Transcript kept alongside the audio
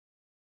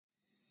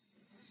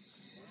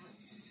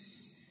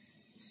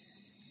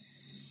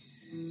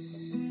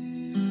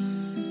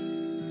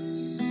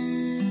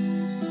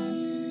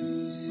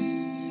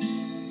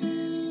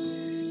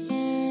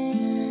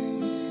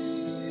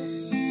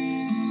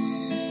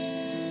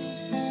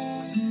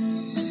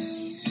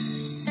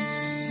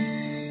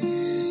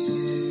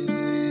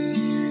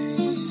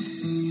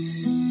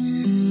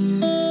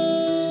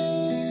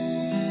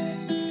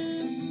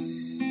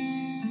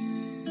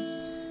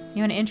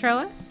to intro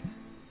us?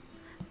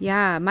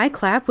 Yeah, my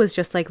clap was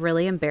just like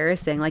really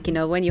embarrassing. Like, you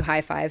know, when you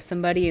high five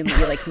somebody and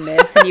you like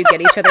miss and you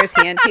get each other's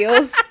hand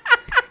heels.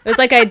 It was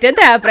like I did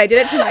that, but I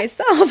did it to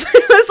myself.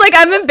 It was like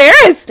I'm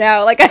embarrassed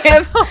now. Like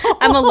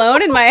I'm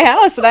alone in my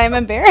house and I'm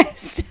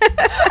embarrassed.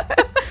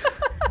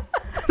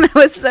 That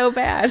was so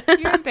bad.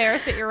 You're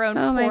embarrassed at your own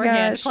poor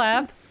hand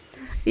claps.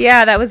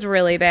 Yeah, that was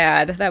really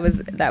bad. That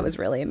was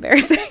really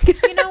embarrassing.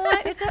 You know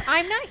what?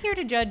 I'm not here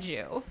to judge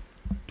you.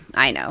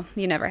 I know.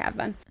 You never have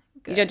been.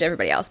 Good. You judge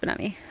everybody else, but not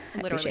me.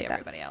 Literally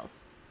everybody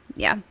else.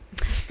 Yeah.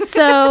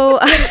 So,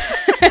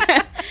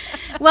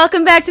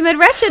 welcome back to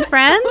Mid-Wretched,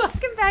 friends.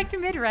 Welcome back to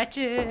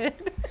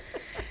Mid-Wretched.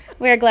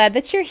 We're glad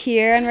that you're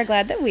here, and we're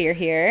glad that we're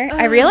here.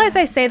 I realize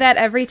I say that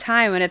every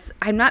time, and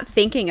I'm not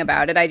thinking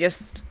about it.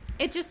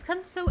 It just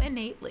comes so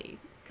innately,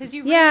 because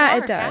you really are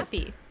it does.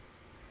 happy.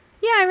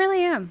 Yeah, I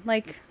really am.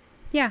 I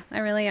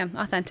really am,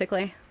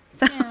 authentically.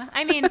 So. Yeah,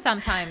 I mean,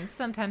 sometimes.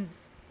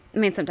 I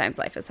mean, sometimes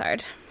life is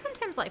hard.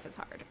 Sometimes life is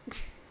hard.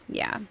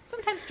 Yeah.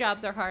 Sometimes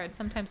jobs are hard.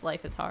 Sometimes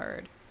life is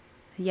hard.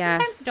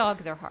 Yes. Sometimes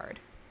dogs are hard.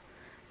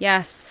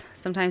 Yes.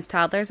 Sometimes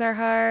toddlers are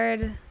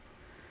hard.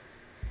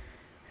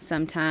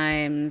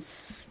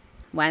 Sometimes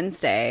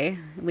Wednesday,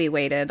 we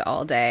waited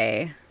all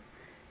day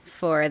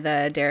for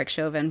the Derek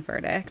Chauvin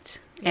verdict.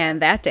 Yes.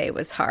 And that day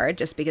was hard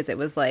just because it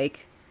was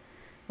like,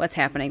 what's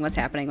happening?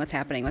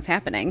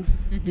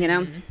 Mm-hmm. You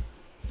know?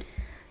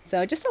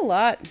 So just a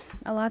lot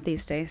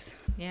these days.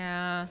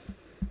 Yeah.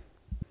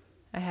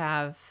 I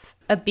have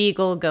a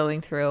beagle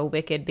going through a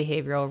wicked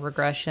behavioral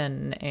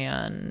regression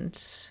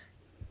and,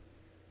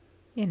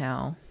 you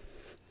know,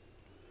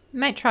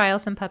 might trial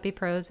some puppy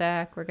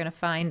Prozac. We're going to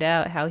find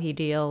out how he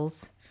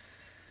deals.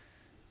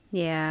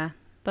 Yeah.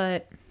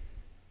 But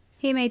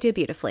he may do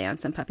beautifully on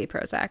some puppy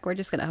Prozac. We're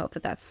just going to hope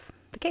that that's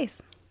the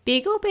case.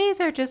 Beagle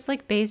bays are just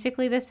like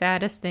basically the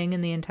saddest thing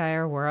in the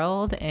entire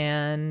world.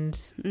 And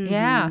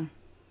mm-hmm.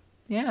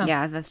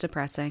 Yeah, that's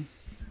depressing.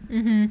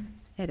 Mm-hmm.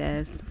 It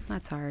is.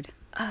 That's hard.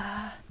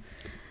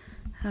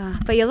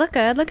 But you look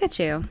good. Look at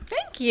you.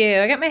 Thank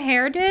you. I got my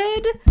hair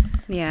did.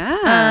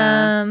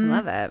 Yeah.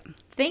 Love it.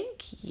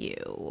 Thank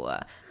you.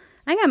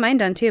 I got mine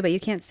done too, but you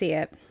can't see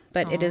it.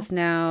 But Aww. It is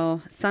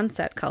now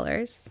sunset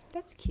colors.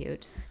 That's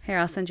cute. Here,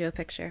 I'll send you a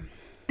picture.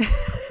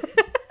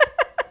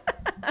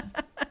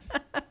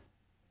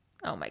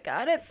 Oh my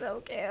God, it's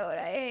so cute.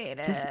 I hate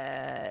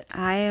it.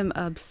 I am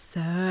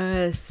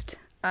obsessed.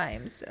 I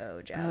am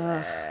so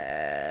jealous.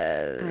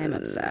 I am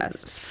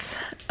obsessed.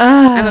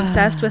 I'm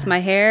obsessed with my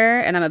hair,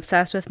 and I'm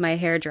obsessed with my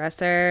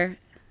hairdresser,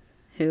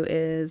 who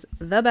is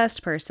the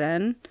best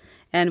person,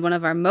 and he's one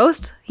of our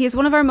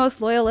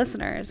most loyal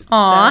listeners.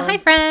 Aw, hi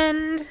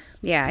friend.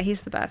 Yeah,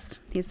 he's the best.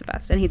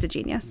 And he's a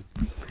genius.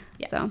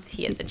 Yes, so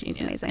he is a genius.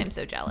 He's amazing. I'm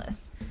so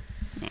jealous.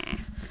 Nah.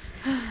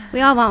 We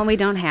all want what we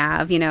don't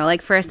have, you know.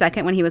 Like for a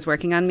second when he was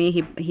working on me,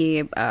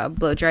 he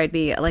blow dried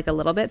me like a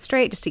little bit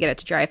straight just to get it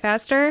to dry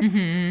faster. Mm-hmm.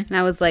 And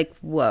I was like,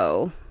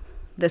 whoa,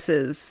 this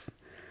is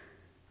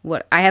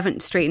what I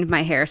haven't straightened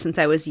my hair since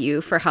I was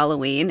you for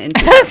Halloween in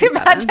 2007. I was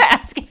about to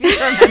ask if you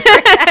remember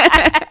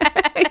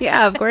that.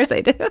 Yeah, of course I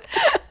do.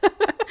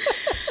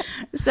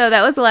 So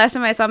that was the last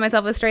time I saw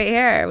myself with straight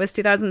hair. It was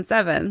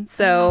 2007.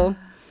 So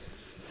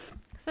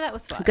that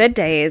was fun. Good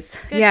days.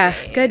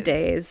 Good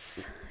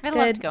days. I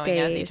loved going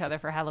as each other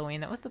for Halloween.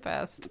 That was the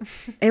best.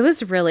 It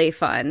was really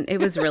fun.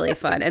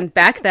 And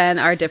back then,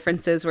 our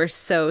differences were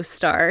so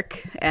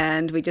stark,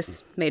 and we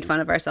just made fun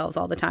of ourselves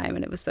all the time,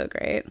 and it was so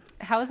great.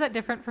 How is that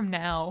different from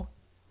now?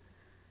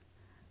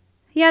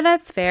 Yeah,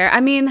 that's fair. I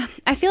mean,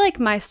 I feel like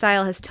my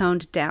style has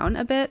toned down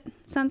a bit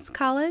since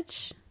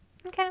college.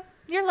 Okay.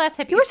 You're less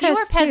hippie. Yours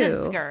has peasant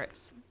too.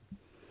 Skirts.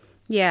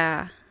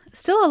 Yeah.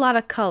 Still a lot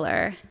of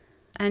color.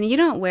 And you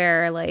don't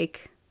wear,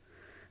 like,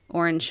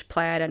 orange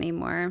plaid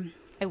anymore.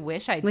 I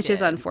wish I did. Which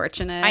is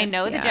unfortunate. I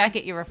know the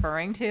jacket you're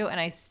referring to, and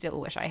I still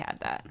wish I had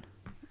that.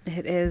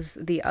 It is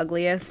the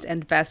ugliest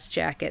and best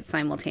jacket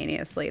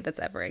simultaneously that's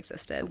ever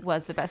existed. It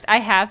was the best. I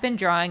have been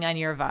drawing on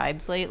your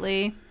vibes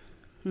lately.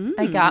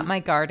 I got my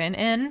garden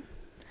in.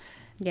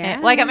 Yeah.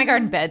 I got my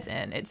garden beds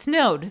in. It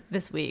snowed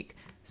this week.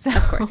 So,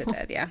 of course it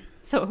did, yeah.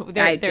 So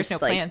there's no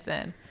plants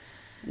in.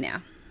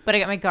 Yeah. But I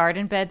got my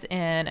garden beds in,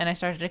 and I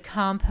started to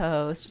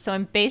compost. So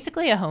I'm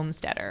basically a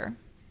homesteader.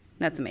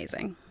 That's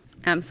amazing.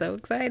 I'm so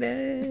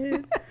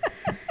excited.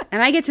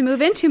 And I get to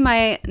move into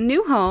my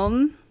new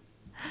home.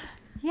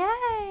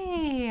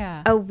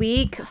 Yay! A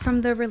week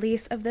from the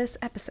release of this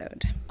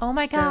episode. Oh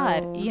my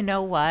God. You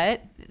know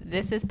what?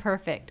 This is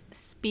perfect.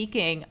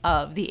 Speaking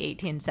of the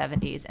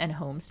 1870s and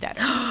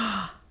homesteaders.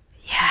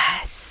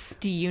 Yes.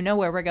 Do you know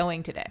where we're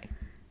going today?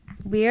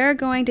 We are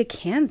going to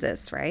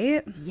Kansas,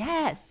 right?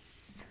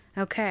 Yes.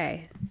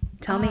 Okay.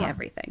 Tell me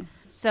everything.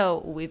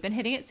 So we've been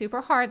hitting it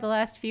super hard the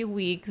last few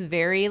weeks.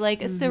 Very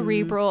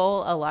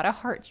cerebral, a lot of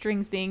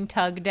heartstrings being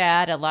tugged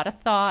at, a lot of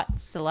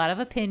thoughts, a lot of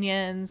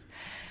opinions.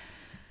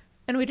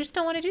 And we just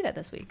don't want to do that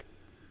this week.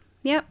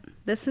 Yep.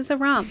 This is a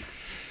romp.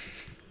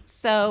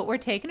 So we're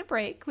taking a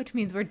break, which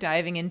means we're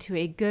diving into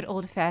a good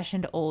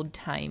old-fashioned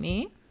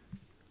old-timey.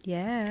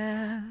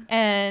 Yeah.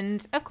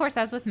 And of course,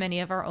 as with many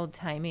of our old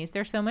timies,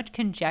 there's so much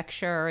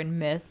conjecture and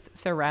myth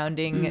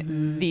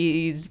surrounding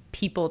these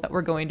people that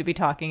we're going to be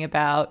talking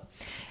about.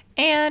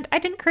 And I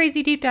didn't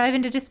crazy deep dive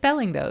into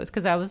dispelling those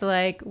because I was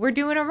like, we're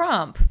doing a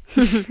romp.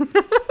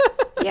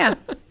 Yeah.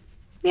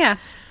 Yeah.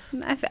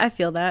 I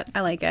feel that.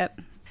 I like it.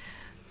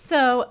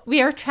 So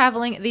we are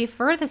traveling the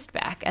furthest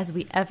back as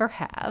we ever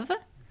have.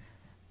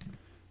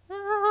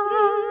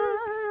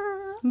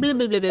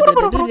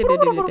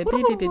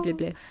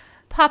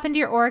 Pop into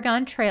your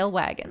Oregon Trail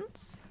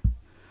wagons.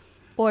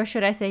 Or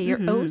should I say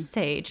your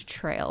Osage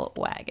Trail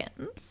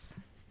wagons.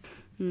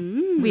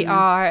 We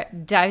are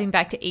diving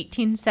back to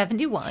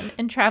 1871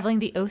 and traveling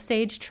the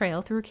Osage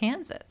Trail through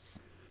Kansas.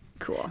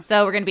 Cool.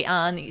 So we're going to be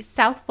on the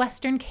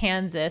southwestern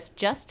Kansas,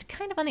 just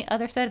kind of on the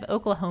other side of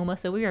Oklahoma,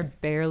 so we are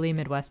barely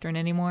Midwestern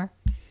anymore.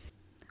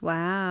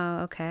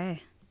 Wow,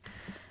 okay.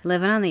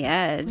 Living on the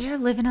edge. We are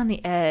living on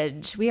the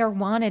edge. We are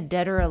wanted,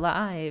 dead or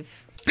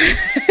alive.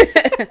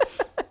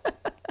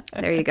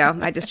 There you go.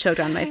 I just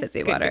choked on my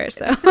fizzy water. Good.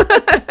 So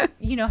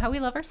You know how we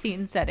love our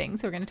scene setting,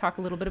 so we're going to talk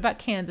a little bit about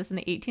Kansas in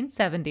the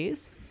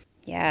 1870s.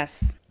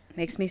 yes,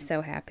 makes me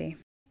so happy.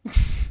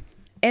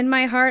 In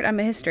my heart, I'm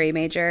a history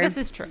major. This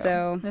is true.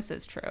 So this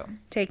is true.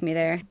 take me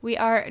there. We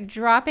are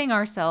dropping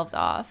ourselves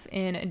off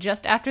in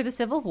just after the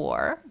Civil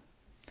War,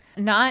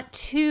 not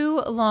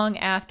too long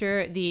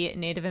after the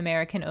Native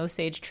American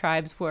Osage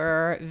tribes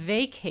were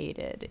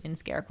vacated, in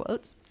scare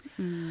quotes,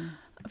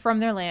 from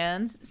their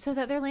lands so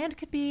that their land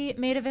could be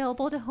made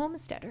available to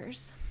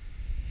homesteaders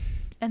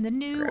and the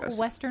new Gross.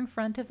 Western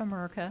front of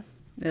America.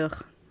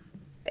 Ugh.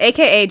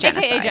 AKA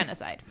genocide. AKA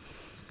genocide,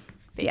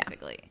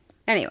 basically. Yeah.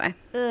 Anyway.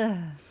 Ugh.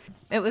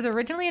 It was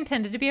originally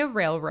intended to be a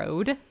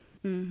railroad,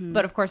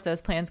 but of course those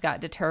plans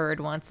got deterred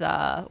once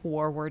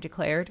war were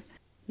declared.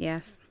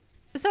 Yes.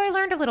 So I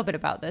learned a little bit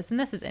about this, and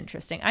this is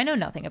interesting. I know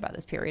nothing about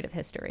this period of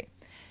history.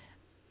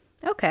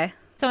 Okay.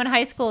 So in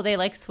high school, they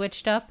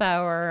switched up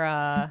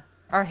our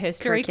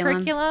history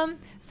curriculum.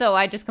 So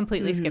I just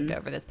completely skipped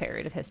over this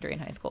period of history in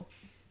high school.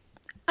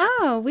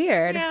 Oh,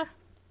 weird. Yeah.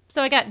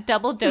 So I got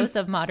double dose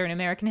of modern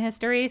American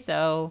history.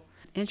 So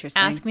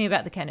Interesting. ask me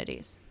about the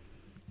Kennedys.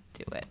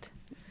 Do it.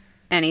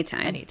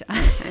 Anytime.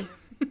 Anytime.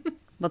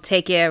 We'll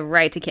take you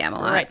right to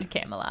Camelot. Right to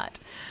Camelot.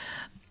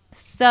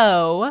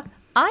 So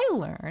I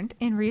learned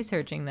in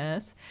researching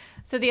this,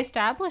 so the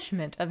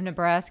establishment of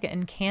Nebraska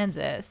and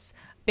Kansas,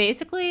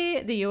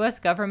 basically the U.S.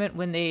 government,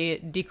 when they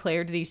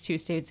declared these two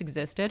states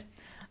existed,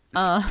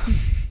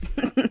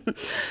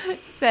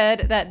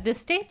 said that the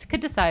states could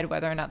decide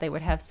whether or not they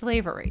would have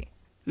slavery.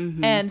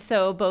 And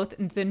so both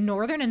the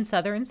northern and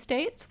southern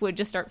states would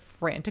just start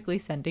frantically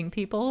sending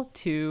people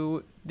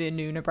to the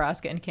new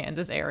Nebraska and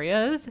Kansas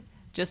areas,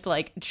 just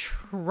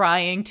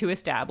trying to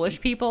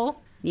establish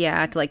people.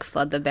 Yeah, to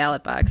flood the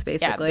ballot box,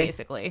 basically. Yeah,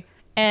 basically.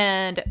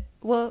 And,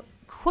 well,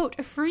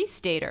 quote, free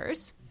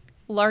staters,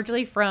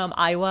 largely from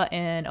Iowa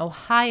and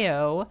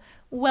Ohio,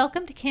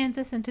 welcomed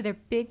Kansas into their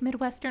big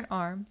Midwestern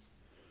arms.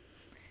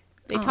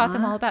 They taught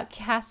them all about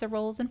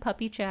casseroles and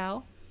puppy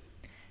chow.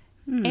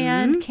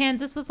 And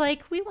Kansas was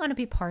like, we want to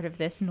be part of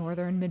this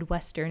northern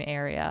Midwestern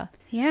area.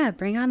 Yeah,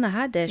 bring on the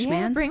hot dish,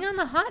 man. Bring on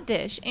the hot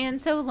dish. And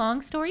so,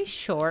 long story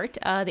short,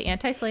 the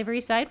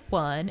anti-slavery side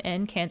won,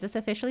 and Kansas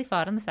officially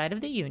fought on the side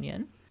of the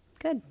Union.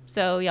 Good.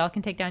 So y'all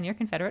can take down your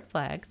Confederate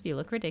flags. You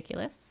look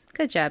ridiculous.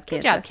 Good job,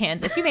 Kansas. Good job,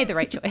 Kansas. You made the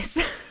right choice.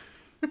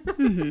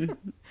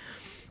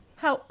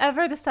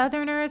 However, the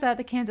Southerners at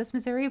the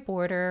Kansas-Missouri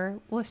border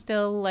were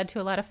still led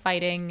to a lot of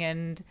fighting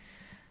and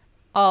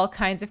all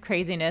kinds of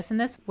craziness. And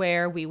this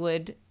where we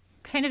would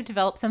kind of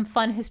develop some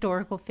fun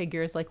historical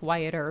figures like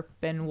Wyatt Earp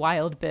and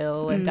Wild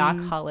Bill and Doc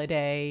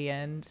Holliday,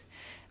 and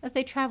as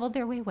they traveled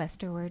their way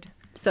westward.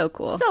 So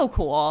cool. So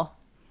cool.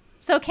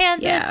 So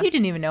Kansas, Yeah. you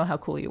didn't even know how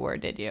cool you were,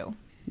 did you?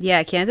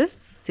 Yeah, Kansas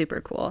is super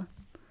cool.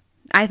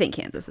 I think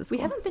Kansas is cool.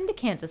 We haven't been to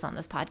Kansas on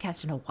this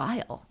podcast in a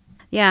while.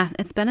 Yeah,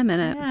 it's been a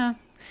minute. Yeah.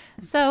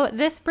 So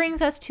this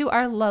brings us to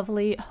our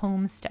lovely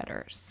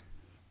homesteaders,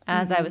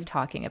 as I was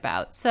talking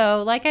about.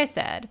 So like I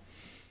said,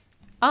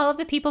 all of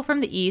the people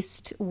from the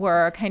East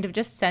were kind of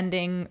just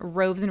sending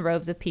rows and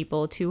rows of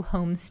people to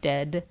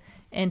homestead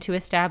and to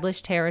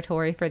establish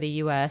territory for the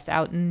U.S.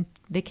 out in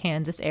the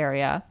Kansas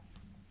area.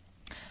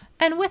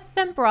 And with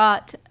them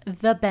brought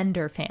the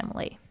Bender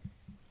family.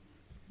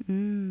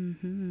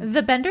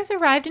 The Benders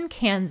arrived in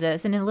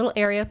Kansas in a little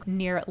area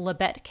near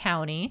Labette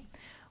County,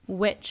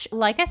 which,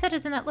 like I said,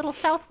 is in that little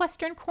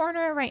southwestern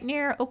corner right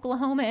near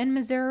Oklahoma and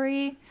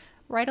Missouri,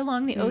 right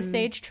along the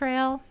Osage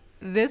Trail.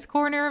 This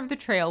corner of the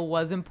trail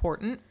was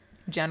important,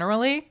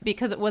 generally,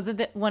 because it was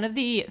one of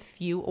the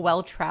few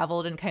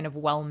well-traveled and kind of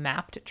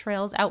well-mapped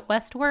trails out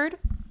westward.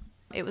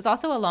 It was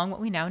also along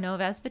what we now know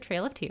of as the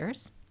Trail of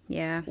Tears.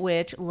 Yeah.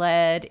 Which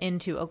led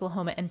into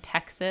Oklahoma and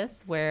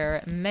Texas,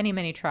 where many,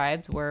 many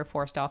tribes were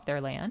forced off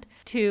their land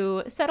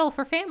to settle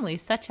for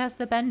families such as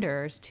the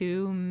Benders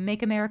to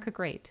make America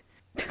great.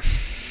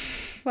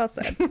 Well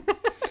said.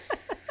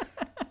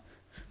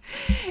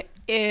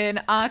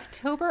 In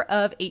October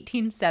of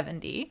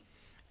 1870,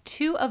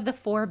 two of the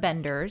four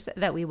Benders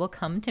that we will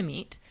come to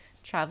meet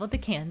traveled to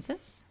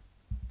Kansas.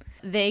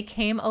 They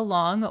came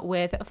along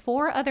with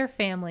 4 other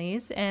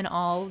families, and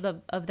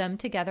of them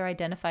together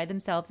identified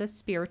themselves as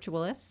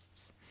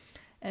spiritualists.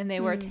 And they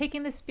were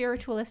taking the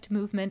spiritualist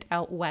movement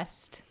out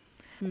west,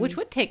 which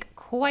would take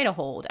quite a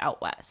hold out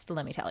west,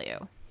 let me tell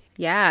you.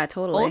 Yeah,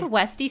 totally. Old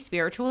Westy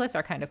spiritualists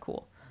are kind of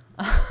cool.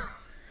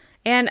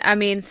 And, I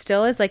mean,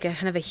 still is like a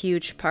kind of a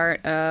huge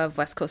part of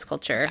West Coast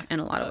culture in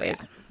a lot of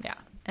ways. Yeah.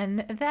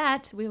 And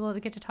that, we will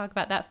get to talk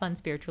about that fun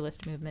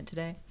spiritualist movement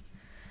today.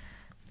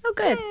 Oh,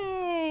 good.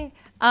 Yay.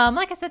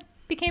 Like I said,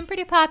 became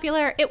pretty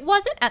popular. It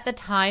wasn't at the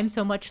time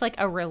so much like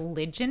a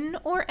religion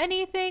or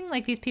anything.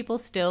 Like, these people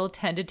still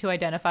tended to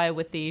identify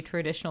with the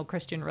traditional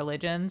Christian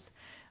religions,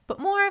 but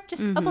more of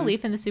just a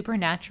belief in the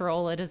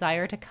supernatural, a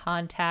desire to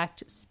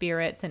contact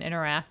spirits and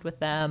interact with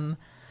them.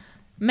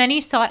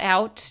 Many sought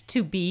out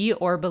to be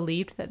or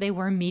believed that they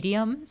were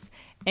mediums,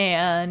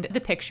 and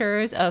the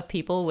pictures of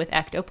people with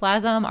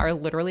ectoplasm are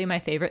literally my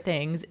favorite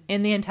things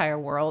in the entire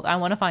world. I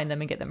want to find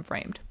them and get them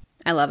framed.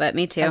 I love it.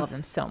 Me too. I love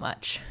them so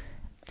much.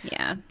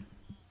 Yeah.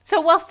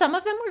 So while some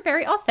of them were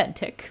very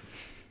authentic,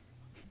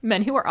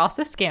 many were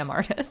also scam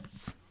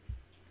artists.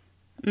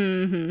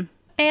 Mm-hmm.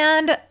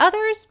 And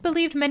others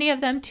believed many of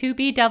them to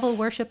be devil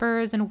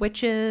worshippers and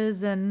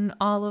witches and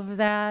all of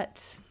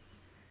that.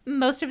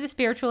 Most of the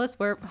spiritualists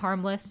were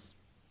harmless.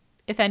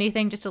 If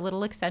anything, just a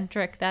little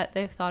eccentric, that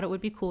they thought it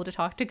would be cool to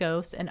talk to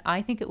ghosts. And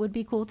I think it would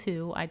be cool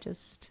too. I've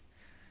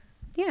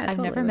Totally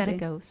never met a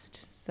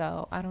ghost,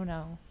 so I don't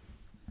know.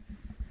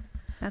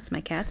 That's my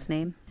cat's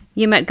name.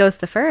 You met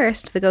Ghost the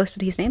first, the ghost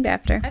that he's named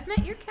after. I've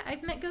met your cat.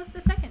 I've met Ghost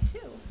the second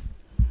too.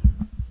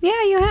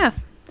 Yeah, you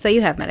have. So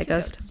you have met a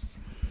ghost. Ghosts.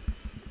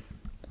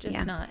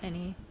 Just not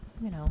any,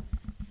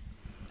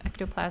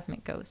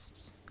 ectoplasmic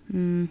ghosts.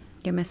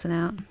 You're missing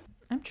out.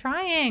 I'm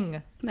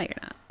trying. No, you're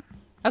not.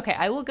 Okay,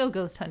 I will go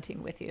ghost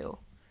hunting with you.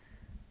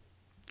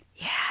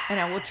 Yeah. And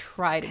I will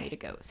try to meet a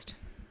ghost.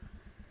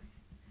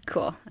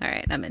 Cool. All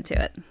right, I'm into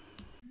it.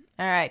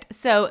 All right,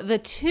 so the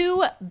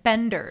 2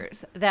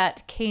 benders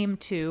that came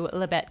to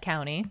Labette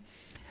County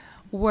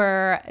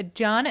were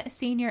John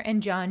Sr.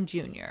 and John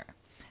Jr.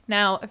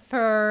 Now,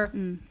 for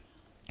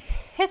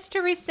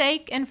history's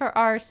sake and for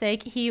our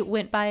sake, he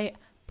went by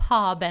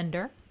Pa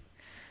Bender.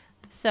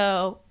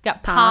 So,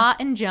 got Pa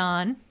and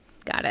John.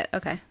 Got it.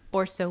 Okay.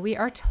 Or so we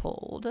are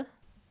told,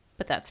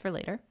 but that's for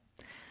later.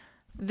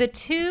 The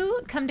 2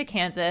 come to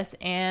Kansas,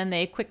 and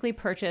they quickly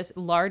purchase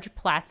large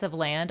plats of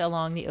land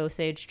along the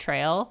Osage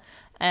Trail.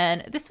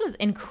 And this was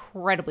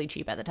incredibly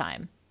cheap at the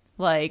time.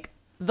 Like,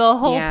 the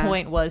whole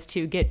point was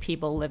to get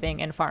people living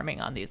and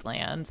farming on these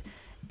lands,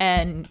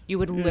 and you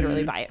would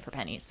literally buy it for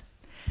pennies.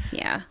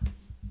 Yeah.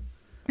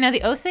 Now,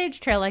 the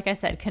Osage Trail, like I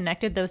said,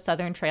 connected those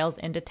southern trails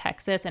into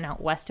Texas and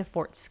out west to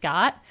Fort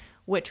Scott,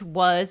 which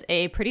was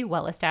a pretty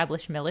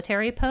well-established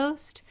military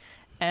post.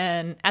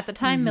 And at the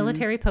time,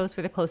 military posts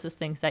were the closest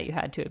things that you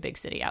had to a big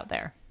city out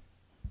there.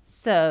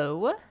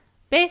 So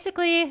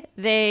basically,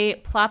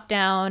 they plopped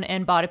down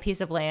and bought a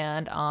piece of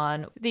land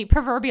on the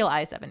proverbial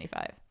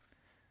I-75.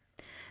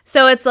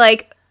 So it's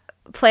like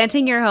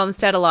planting your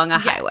homestead along a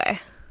highway.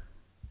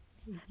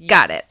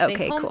 Got it. Okay,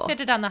 they cool.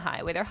 homesteaded on the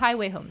highway. They're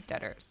highway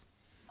homesteaders.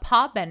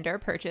 Pa Bender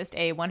purchased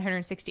a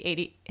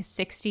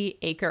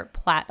 160-acre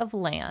plat of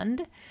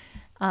land.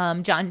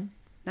 John,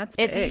 that's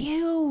big. It's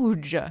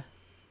huge.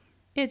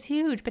 It's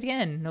huge. But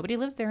again, nobody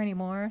lives there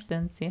anymore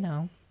since,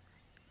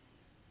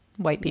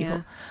 white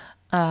people.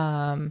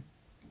 Yeah.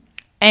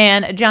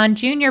 And John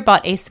Jr.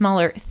 bought a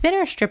smaller,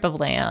 thinner strip of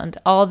land,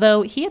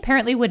 although he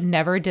apparently would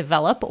never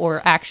develop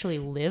or actually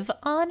live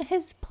on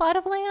his plot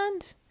of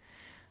land,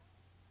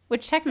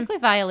 which technically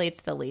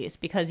violates the lease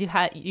because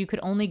you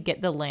could only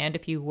get the land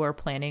if you were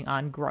planning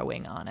on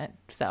growing on it.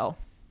 So,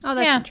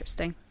 that's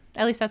interesting.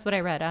 At least that's what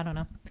I read. I don't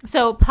know.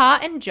 So Pa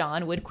and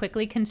John would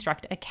quickly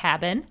construct a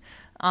cabin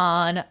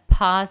on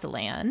Pa's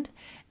land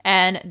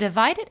and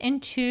divide it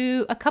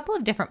into a couple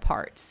of different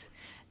parts.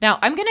 Now,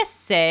 I'm going to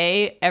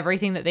say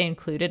everything that they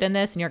included in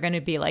this, and you're going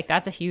to be like,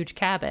 that's a huge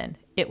cabin.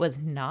 It was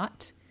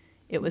not.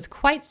 It was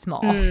quite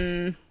small.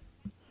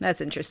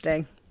 That's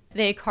interesting.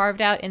 They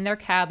carved out in their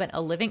cabin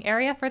a living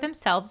area for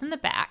themselves in the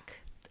back,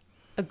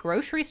 a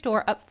grocery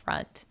store up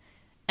front,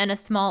 and a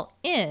small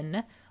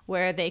inn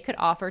where they could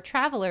offer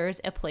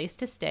travelers a place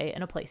to stay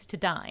and a place to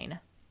dine.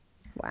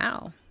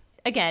 Wow.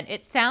 Again,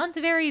 it sounds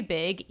very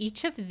big.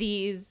 Each of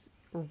these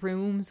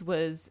rooms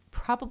was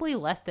probably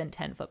less than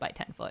 10 foot by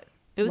 10 foot.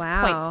 It was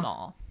quite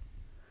small.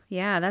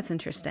 Yeah, that's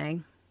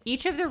interesting.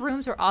 Each of the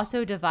rooms were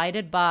also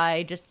divided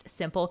by just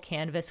simple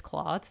canvas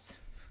cloths.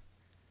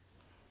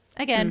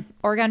 Again,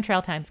 Oregon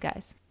Trail times,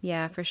 guys.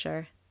 Yeah, for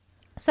sure.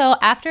 So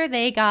after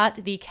they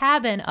got the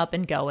cabin up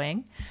and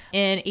going,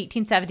 in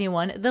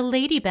 1871, the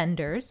Lady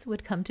Benders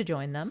would come to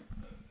join them.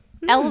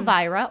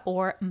 Elvira,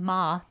 or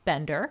Ma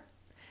Bender,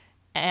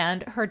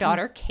 and her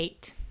daughter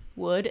Kate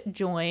would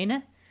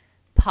join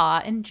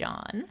Pa and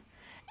John.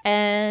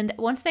 And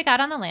once they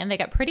got on the land, they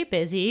got pretty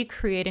busy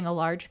creating a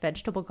large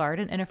vegetable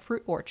garden and a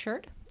fruit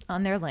orchard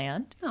on their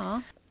land.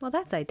 Aw, well,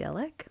 that's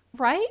idyllic.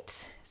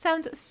 Right?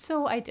 Sounds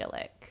so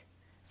idyllic.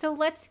 So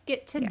let's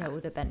get to know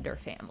the Bender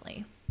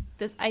family.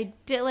 This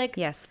idyllic,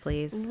 Yes,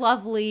 please.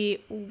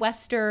 lovely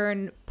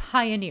Western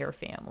pioneer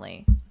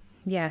family.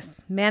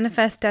 Yes.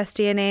 Manifest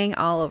destinying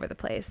all over the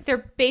place.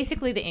 They're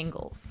basically the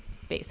Ingalls,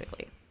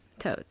 basically.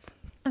 Toads.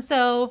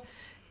 So,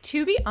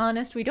 to be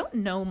honest, we don't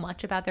know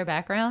much about their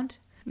background.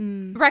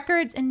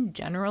 Records in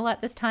general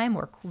at this time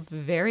were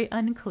very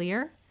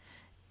unclear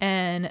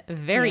and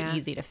very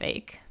easy to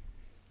fake.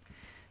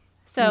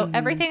 So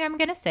everything I'm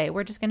going to say,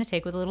 we're just going to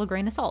take with a little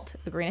grain of salt,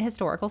 a grain of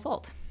historical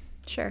salt.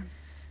 Sure.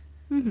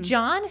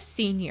 John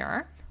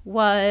Sr.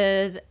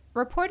 was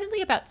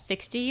reportedly about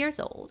 60 years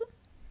old.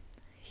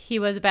 He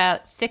was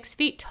about 6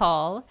 feet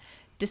tall,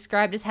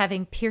 described as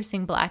having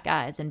piercing black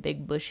eyes and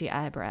big bushy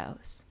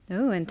eyebrows.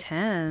 Ooh,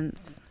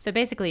 intense. So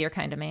basically your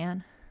kind of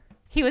man.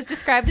 He was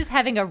described as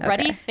having a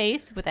ruddy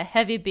face with a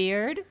heavy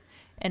beard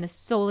and a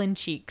swollen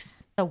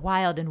cheeks. A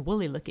wild and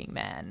woolly looking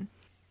man.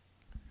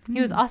 He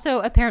was also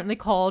apparently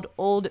called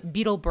Old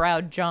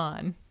Beetle-Browed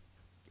John.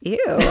 Ew.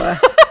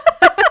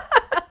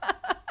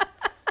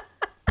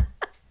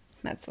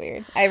 That's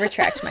weird. I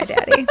retract my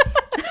daddy.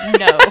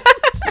 No,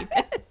 keep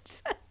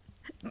it.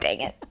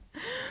 Dang it.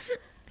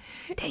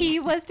 He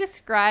was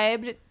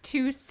described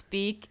to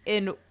speak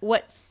in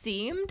what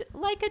seemed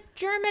like a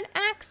German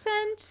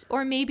accent,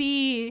 or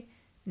maybe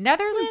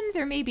Netherlands,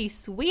 or maybe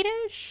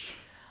Swedish.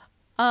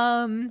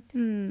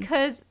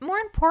 Because more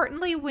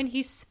importantly, when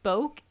he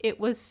spoke, it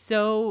was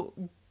so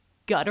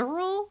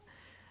guttural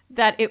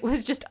that it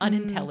was just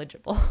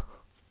unintelligible.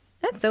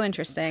 That's so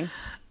interesting.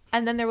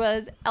 And then there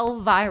was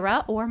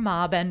Elvira, or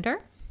Ma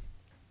Bender,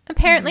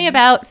 apparently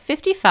about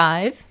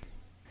 55.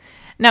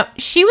 Now,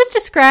 she was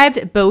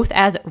described both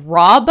as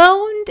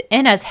raw-boned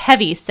and as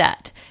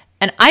heavy-set.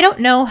 And I don't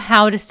know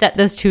how to set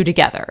those two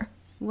together.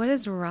 What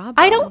is raw?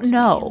 I don't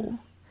know.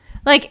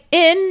 Like,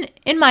 in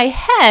my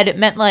head, it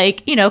meant,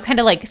 like, you know, kind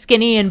of like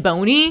skinny and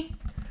bony.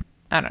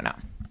 I don't know.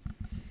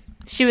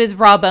 She was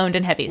raw-boned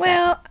and heavy-set.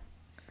 Well,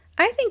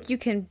 I think you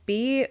can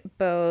be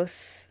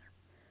both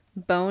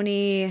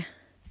bony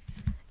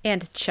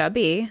and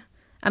chubby.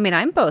 I mean,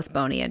 I'm both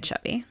bony and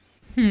chubby.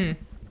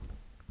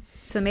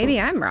 So maybe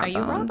I'm raw-boned. Are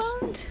you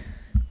raw-boned?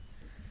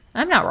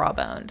 I'm not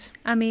raw-boned.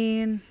 I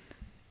mean,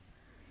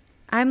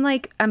 I'm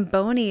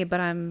bony, but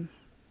I'm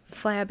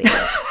flabby.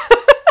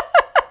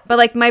 But,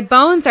 like, my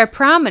bones are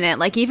prominent.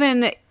 Like,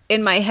 even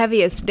in my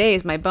heaviest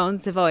days, my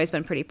bones have always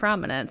been pretty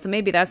prominent. So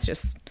maybe that's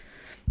just,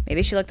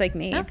 maybe she looked like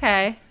me.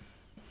 Okay.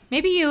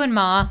 Maybe you and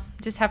Ma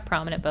just have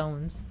prominent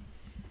bones.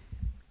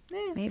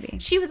 Maybe.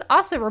 She was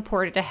also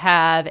reported to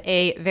have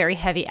a very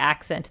heavy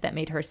accent that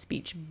made her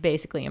speech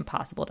basically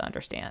impossible to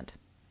understand.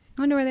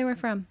 I wonder where they were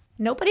from.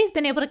 Nobody's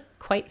been able to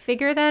quite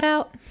figure that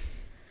out.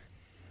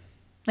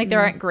 Like, there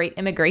aren't great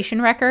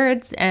immigration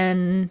records,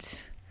 and,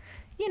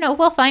 you know,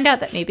 we'll find out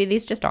that maybe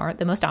these just aren't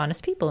the most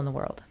honest people in the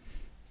world.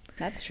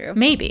 That's true.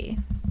 Maybe.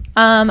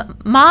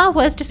 Ma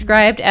was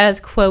described as,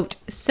 quote,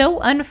 so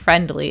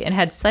unfriendly and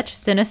had such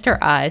sinister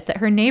eyes that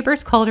her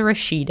neighbors called her a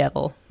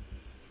she-devil.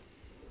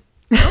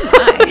 Oh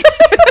my.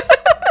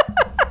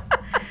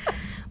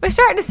 We're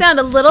starting to sound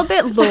a little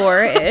bit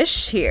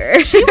lore-ish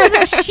here. She was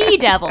a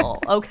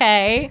she-devil,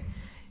 okay?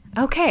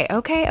 Okay.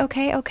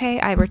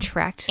 I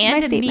retract my And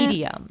a statement.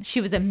 medium.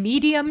 She was a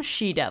medium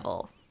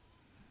she-devil.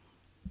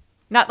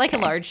 Not like a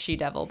large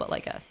she-devil, but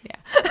like a,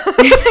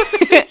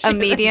 A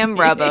medium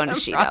raw-boned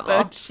she-devil.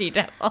 raw-boned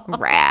she-devil.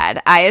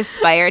 Rad. I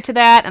aspire to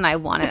that, and I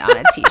want it on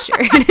a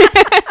t-shirt.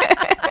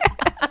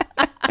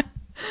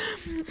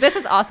 This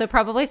is also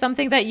probably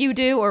something that you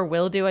do or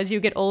will do as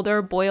you get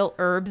older, boil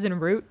herbs and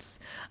roots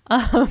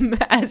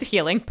as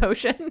healing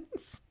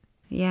potions.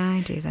 Yeah,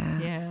 I do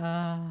that.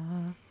 Yeah.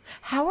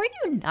 How are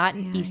you not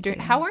Eastern?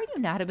 How are you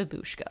not a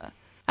babushka?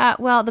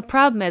 Well, the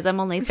problem is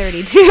I'm only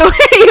 32.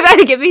 You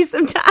gotta give me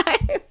some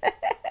time.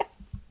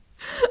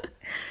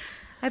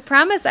 I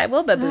promise I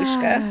will,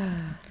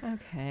 babushka.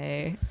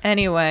 Okay.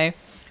 Anyway,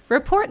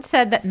 reports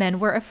said that men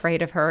were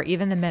afraid of her,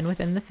 even the men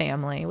within the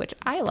family, which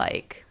I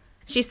like.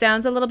 She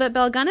sounds a little bit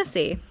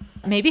Belgunnis-y.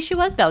 Maybe she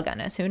was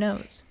Belgunnis. Who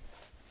knows?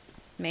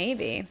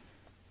 Maybe.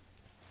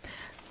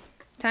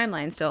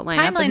 Timelines don't line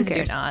up. Timelines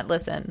do not.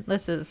 Listen,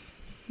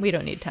 we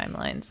don't need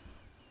timelines.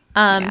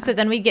 So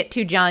then we get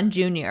to John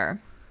Jr.,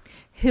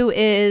 who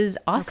is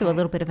also a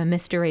little bit of a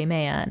mystery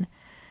man,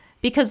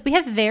 because we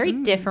have very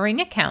differing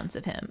accounts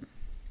of him.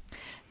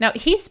 Now,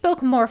 he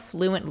spoke more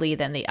fluently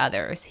than the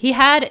others. He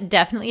had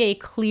definitely a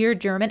clear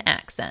German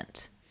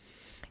accent.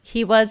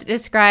 He was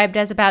described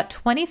as about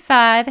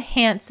 25,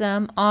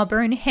 handsome,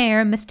 auburn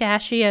hair,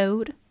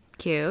 mustachioed.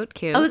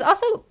 Cute. I was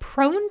also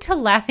prone to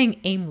laughing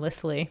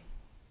aimlessly.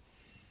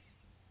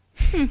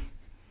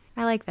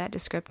 I like that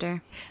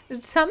descriptor.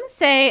 Some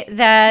say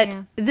that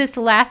this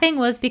laughing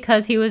was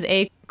because he was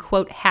a,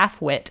 quote,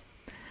 half-wit.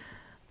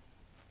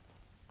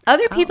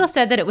 Other people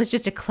said that it was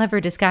just a clever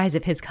disguise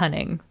of his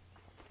cunning.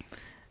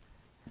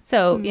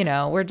 So, you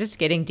know, we're just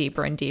getting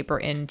deeper and deeper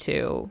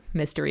into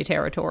mystery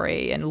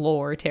territory and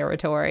lore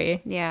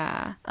territory.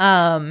 Yeah.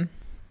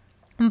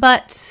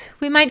 But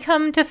we might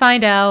come to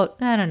find out,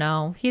 I don't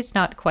know, he's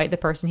not quite the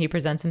person he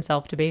presents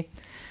himself to be.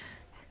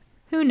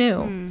 Who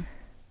knew?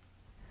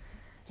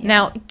 Yeah.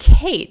 Now,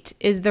 Kate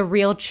is the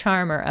real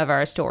charmer of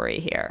our story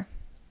here.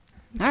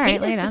 All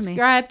right, Kate is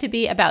described to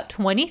be about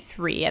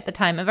 23 at the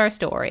time of our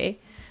story.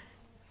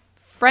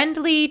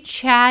 Friendly,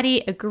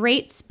 chatty, a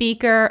great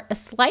speaker, a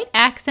slight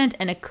accent,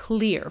 and a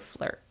clear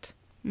flirt.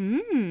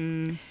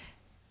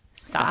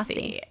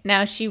 Saucy.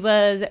 Now, she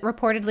was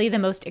reportedly the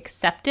most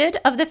accepted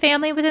of the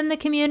family within the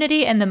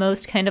community and the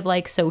most kind of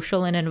like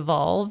social and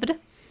involved.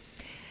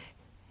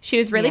 She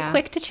was really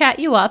quick to chat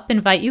you up,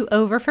 invite you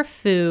over for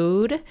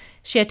food.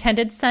 She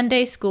attended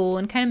Sunday school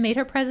and kind of made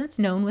her presence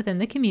known within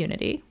the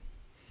community.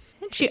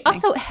 And she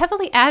also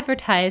heavily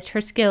advertised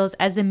her skills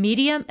as a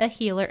medium, a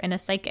healer, and a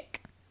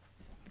psychic.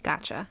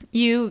 Gotcha.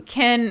 You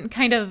can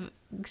kind of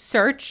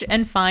search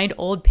and find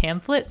old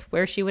pamphlets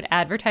where she would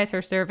advertise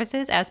her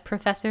services as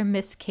Professor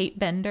Miss Kate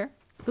Bender.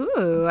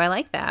 Ooh, I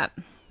like that.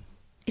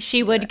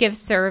 She would give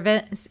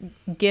sermons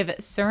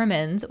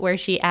where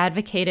she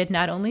advocated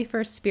not only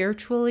for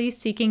spiritually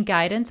seeking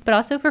guidance, but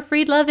also for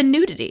free love and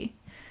nudity.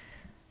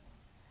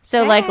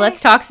 So, like,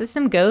 let's talk to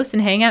some ghosts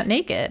and hang out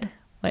naked,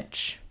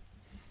 which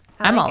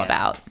I'm all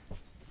about.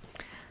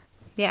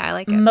 Yeah, I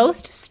like it.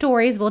 Most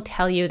stories will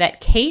tell you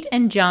that Kate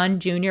and John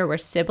Jr. were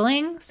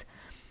siblings,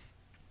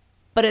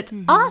 but it's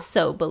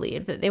also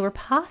believed that they were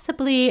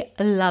possibly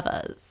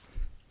lovers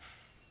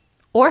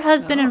or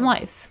husband and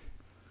wife.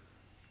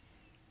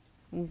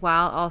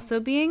 While also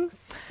being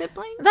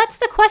siblings? That's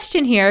the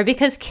question here,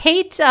 because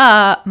Kate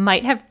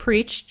might have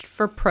preached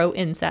for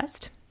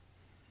pro-incest.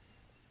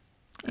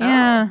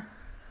 Yeah.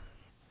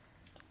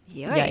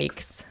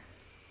 Yikes.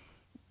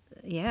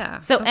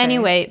 Yeah. So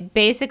anyway,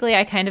 basically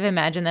I kind of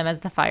imagine them as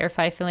the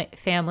Firefly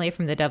family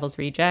from The Devil's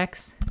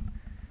Rejects.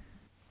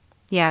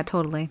 Yeah,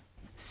 totally.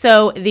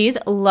 So these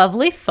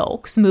lovely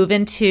folks move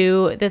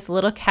into this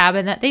little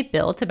cabin that they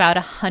built about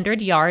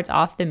 100 yards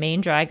off the main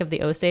drag of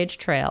the Osage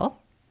Trail.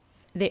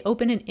 They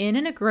open an inn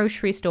and a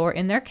grocery store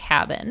in their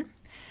cabin.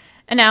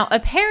 And now,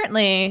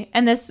 apparently,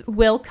 and this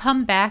will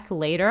come back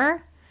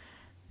later,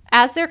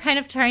 as they're kind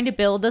of trying to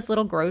build this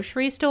little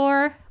grocery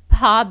store,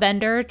 Pa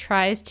Bender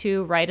tries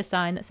to write a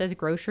sign that says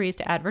groceries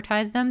to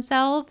advertise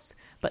themselves,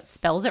 but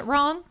spells it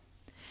wrong.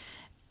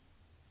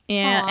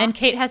 And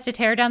Kate has to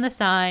tear down the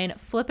sign,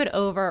 flip it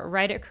over,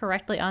 write it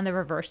correctly on the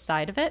reverse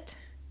side of it,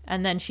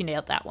 and then she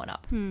nailed that one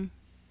up.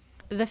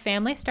 The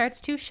family starts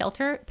to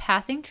shelter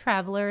passing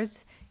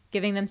travelers,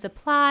 giving them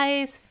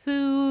supplies,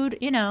 food,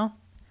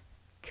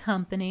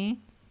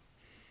 company.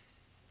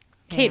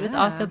 Kate was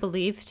also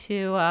believed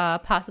to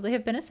possibly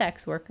have been a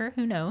sex worker.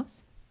 Who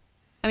knows?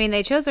 I mean,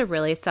 they chose a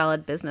really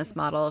solid business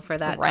model for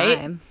that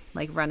time.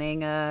 Like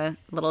running a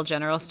little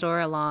general store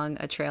along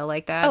a trail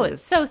like that. Oh,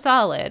 it's so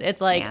solid. It's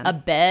like a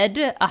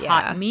bed, a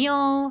hot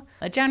meal,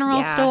 a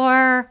general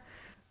store.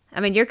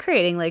 I mean, you're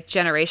creating like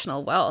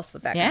generational wealth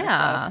with that kind of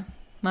stuff.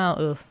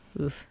 Well,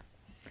 oof.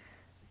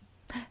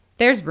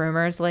 There's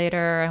rumors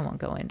later. I won't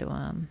go into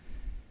them.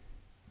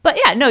 But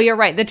yeah, no, you're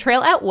right. The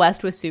trail out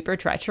west was super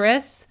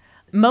treacherous.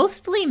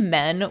 Mostly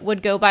men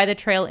would go by the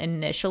trail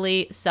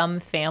initially. Some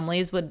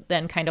families would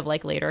then kind of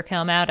like later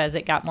come out as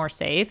it got more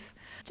safe.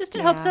 Just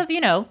in hopes of,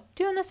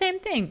 doing the same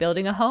thing,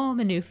 building a home,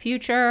 a new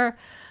future.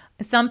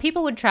 Some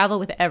people would travel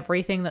with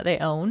everything that they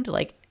owned,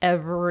 like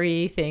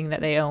everything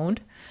that they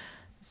owned.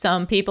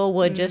 Some people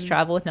would just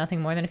travel with nothing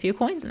more than a few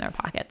coins in their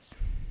pockets.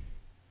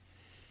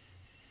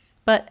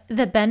 But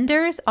the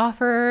Benders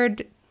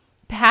offered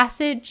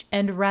passage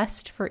and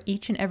rest for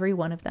each and every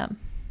one of them.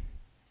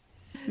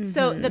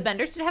 So the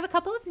Benders did have a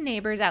couple of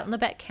neighbors out in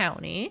Labette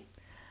County.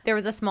 There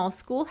was a small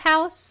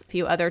schoolhouse, a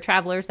few other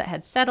travelers that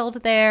had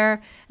settled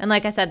there. And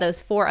like I said,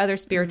 those 4 other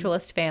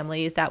spiritualist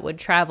families that would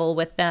travel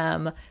with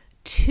them.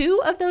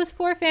 2 of those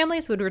 4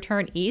 families would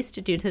return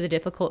east due to the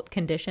difficult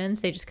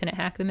conditions. They just couldn't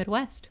hack the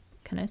Midwest,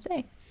 can I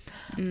say?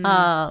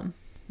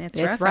 It's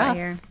rough out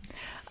here.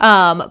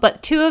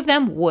 But 2 of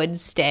them would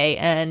stay,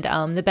 and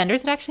the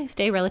Benders would actually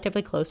stay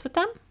relatively close with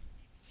them.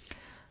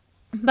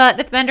 But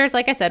the Benders,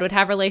 like I said, would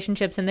have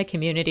relationships in the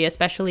community,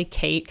 especially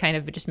Kate kind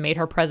of just made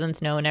her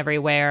presence known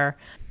everywhere.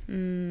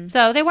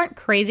 So they weren't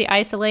crazy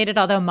isolated,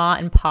 although Ma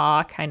and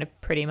Pa kind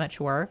of pretty much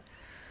were.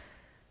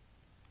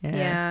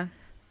 Yeah.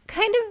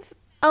 Kind of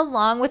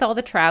along with all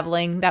the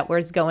traveling that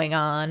was going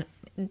on,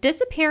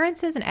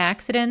 disappearances and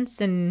accidents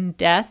and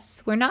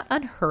deaths were not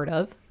unheard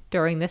of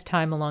during this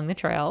time along the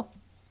trail.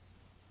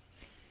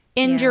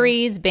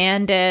 Injuries,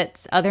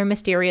 bandits, other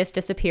mysterious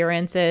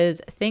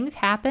disappearances, things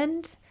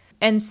happened.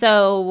 And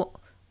so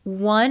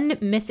 1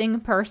 missing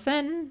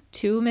person,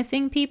 2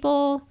 missing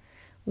people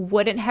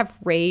wouldn't have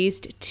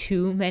raised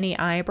too many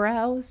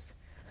eyebrows.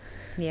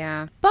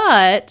 Yeah.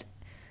 But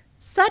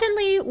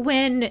suddenly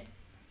when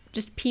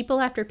just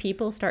people after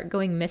people start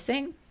going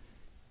missing,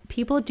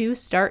 people do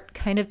start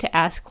kind of to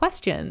ask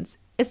questions,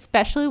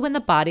 especially when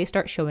the bodies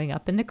start showing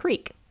up in the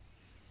creek.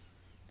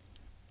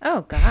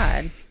 Oh,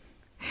 God.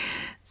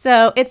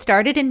 So it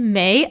started in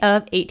May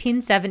of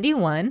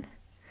 1871.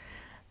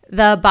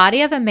 The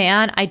body of a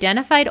man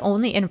identified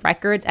only in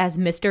records as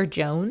Mr.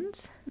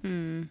 Jones.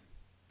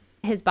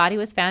 His body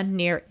was found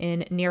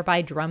in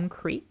nearby Drum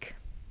Creek.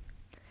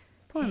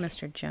 Poor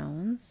Mr.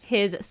 Jones.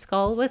 His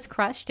skull was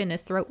crushed and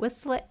his throat was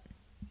slit.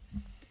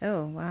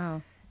 Oh,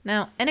 wow.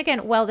 Now, and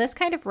again, while this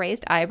kind of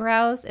raised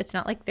eyebrows, it's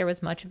not like there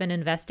was much of an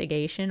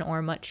investigation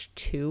or much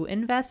to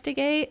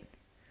investigate.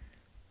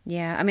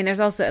 Yeah, I mean,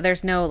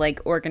 there's no, like,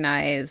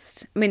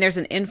 organized, I mean, there's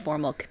an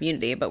informal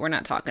community, but we're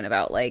not talking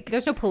about, like...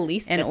 There's no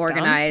police an system.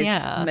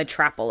 organized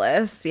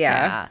metropolis,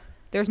 yeah.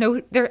 There's no,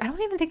 I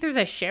don't even think there's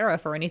a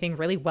sheriff or anything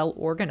really well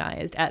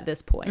organized at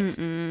this point.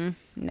 No,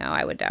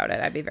 I would doubt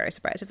it. I'd be very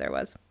surprised if there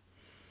was.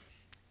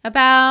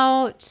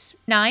 About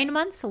 9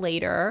 months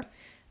later,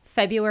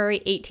 February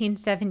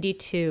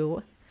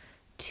 1872,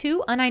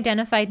 2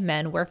 unidentified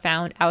men were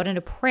found out in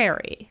a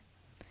prairie,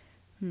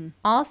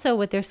 also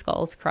with their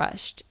skulls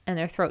crushed and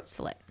their throats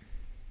slit.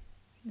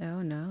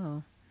 Oh,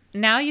 no.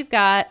 Now you've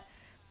got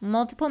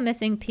multiple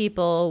missing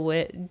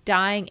people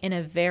dying in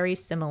a very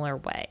similar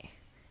way.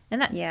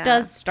 And that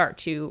does start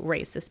to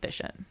raise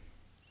suspicion.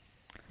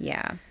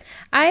 Yeah.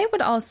 I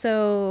would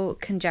also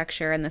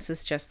conjecture, and this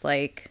is just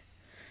like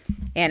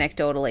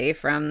anecdotally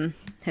from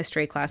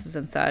history classes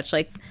and such,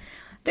 like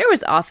there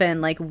was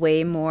often like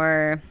way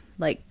more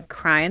like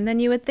crime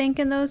than you would think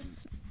in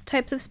those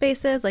types of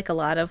spaces. Like a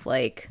lot of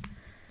like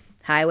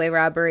highway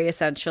robbery,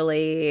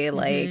 essentially,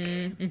 like,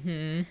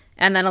 and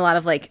then a lot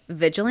of like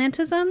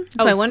vigilantism.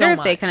 So I wonder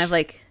if they kind of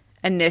like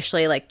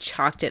initially like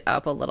chalked it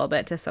up a little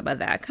bit to some of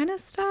that kind of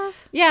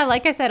stuff. Yeah,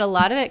 like I said, a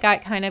lot of it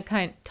got kind of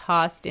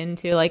tossed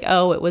into like,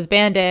 oh, it was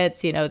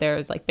bandits, you know,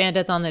 there's like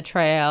bandits on the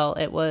trail.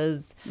 It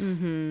was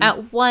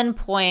at one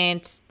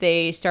point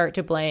they start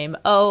to blame,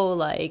 oh,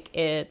 like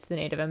it's the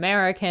Native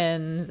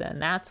Americans and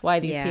that's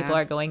why these people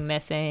are going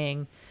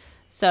missing.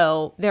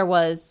 So there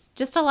was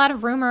just a lot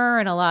of rumor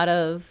and a lot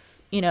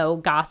of, you know,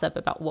 gossip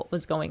about what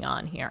was going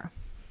on here.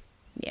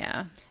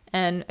 Yeah.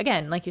 And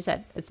again, like you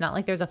said, it's not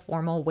like there's a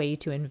formal way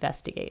to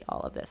investigate all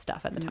of this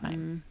stuff at the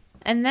time.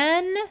 And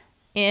then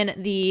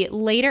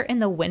later in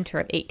the winter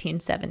of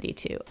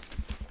 1872,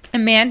 a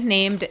man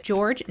named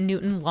George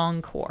Newton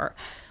Longcore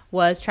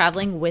was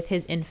traveling with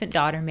his infant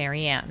daughter,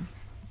 Mary Ann.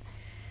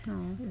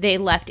 They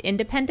left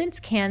Independence,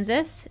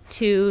 Kansas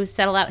to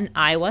settle out in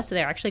Iowa. So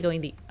they're actually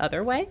going the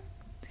other way.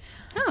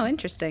 Oh,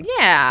 interesting.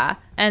 Yeah.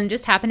 And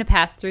just happened to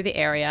pass through the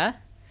area.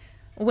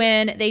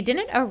 When they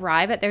didn't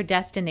arrive at their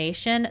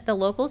destination, the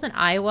locals in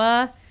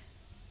Iowa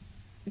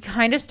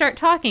kind of start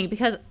talking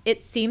because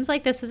it seems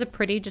like this was a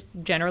pretty just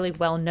generally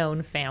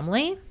well-known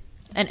family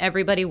and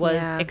everybody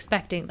was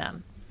expecting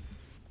them.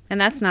 And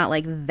that's not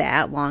like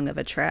that long of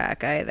a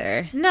trek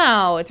either.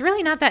 No, it's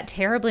really not that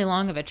terribly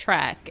long of a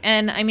trek.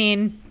 And I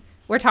mean,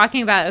 we're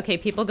talking about, okay,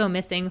 people go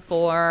missing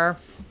for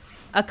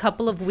a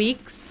couple of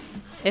weeks.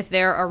 If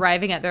they're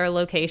arriving at their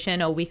location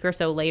a week or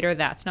so later,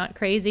 that's not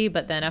crazy.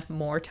 But then if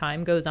more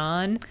time goes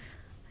on.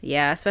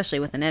 Yeah, especially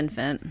with an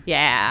infant.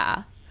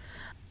 Yeah.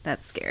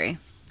 That's scary.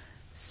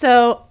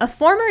 So a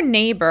former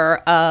neighbor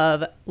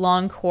of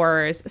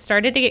Longcore's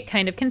started to get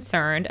kind of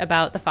concerned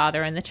about the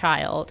father and the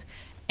child.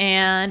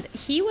 And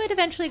he would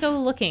eventually go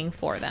looking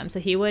for them.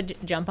 So he would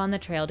jump on the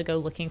trail to go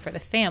looking for the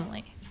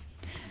family.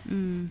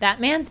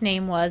 That man's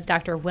name was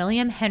Dr.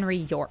 William Henry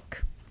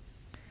York.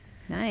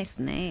 Nice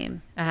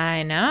name.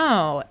 I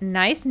know.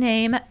 Nice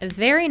name.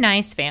 Very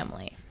nice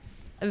family.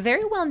 A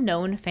very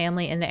well-known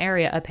family in the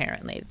area,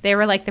 apparently. They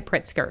were like the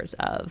Pritzkers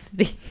of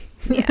the,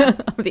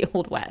 of the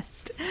Old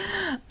West.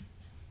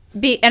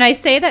 And I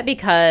say that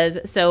because,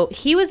 so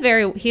he was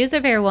a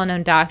very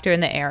well-known doctor in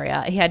the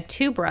area. He had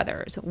 2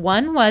 brothers.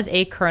 One was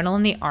a colonel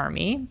in the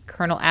Army,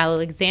 Colonel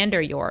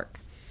Alexander York.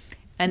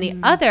 And the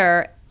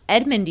other,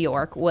 Edmund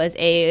York, was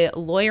a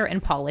lawyer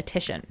and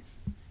politician.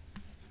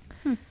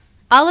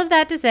 All of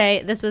that to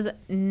say, this was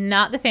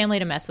not the family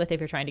to mess with if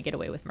you're trying to get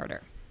away with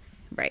murder.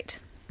 Right.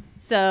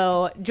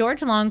 So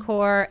George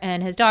Longcore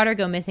and his daughter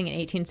go missing in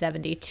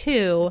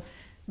 1872.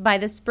 By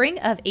the spring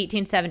of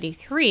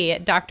 1873,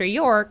 Dr.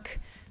 York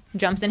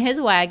jumps in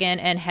his wagon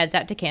and heads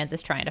out to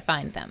Kansas trying to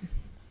find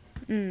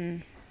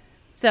them.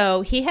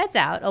 So he heads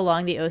out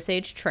along the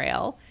Osage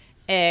Trail,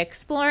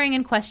 exploring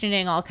and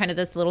questioning all kind of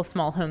this little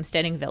small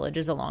homesteading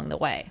villages along the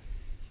way.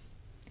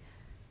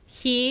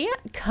 He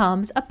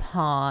comes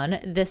upon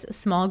this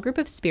small group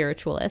of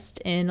spiritualists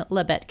in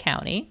Labette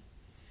County.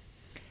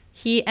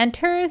 He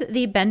enters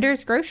the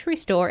Bender's grocery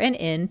store and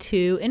inn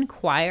to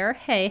inquire,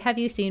 hey, have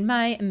you seen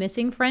my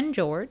missing friend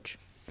George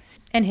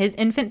and his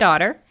infant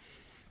daughter?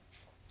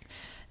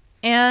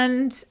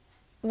 And,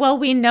 well,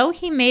 we know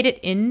he made it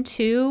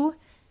into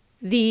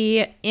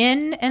the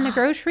inn and the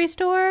grocery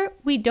store.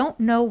 We don't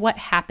know what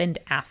happened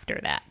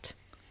after that.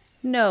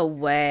 No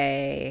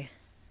way.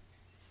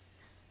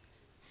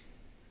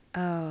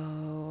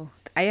 Oh,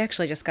 I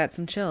actually just got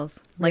some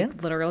chills,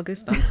 like literal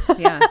goosebumps.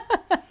 Yeah.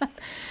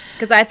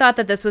 Because I thought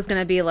that this was going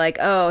to be like,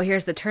 oh,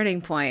 here's the turning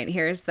point.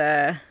 He's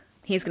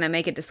going to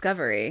make a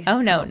discovery.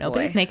 Oh, no,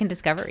 nobody's making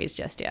discoveries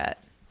just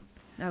yet.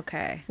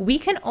 Okay. We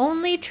can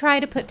only try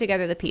to put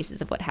together the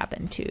pieces of what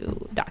happened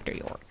to Dr.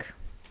 York.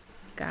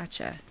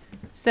 Gotcha.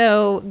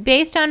 So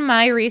based on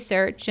my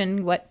research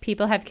and what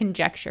people have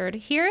conjectured,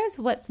 here is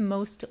what's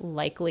most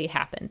likely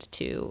happened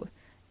to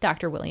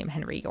Dr. William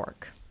Henry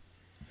York.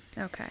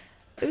 Okay.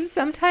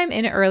 Sometime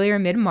in earlier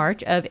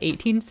mid-March of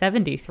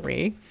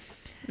 1873,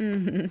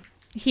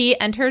 he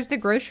enters the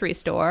grocery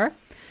store,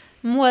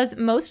 was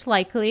most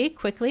likely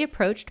quickly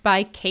approached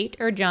by Kate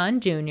or John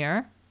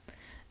Jr.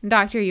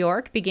 Dr.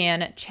 York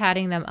began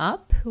chatting them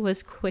up,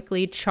 was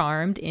quickly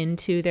charmed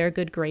into their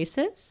good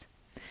graces.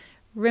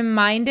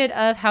 Reminded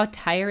of how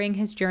tiring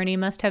his journey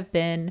must have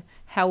been,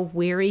 how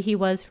weary he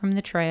was from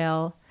the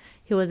trail,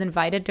 he was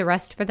invited to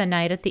rest for the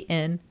night at the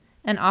inn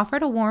and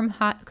offered a warm,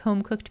 hot,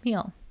 home-cooked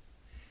meal.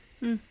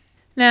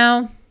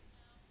 Now,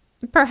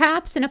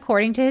 perhaps, and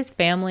according to his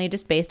family,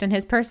 just based on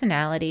his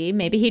personality,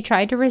 maybe he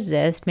tried to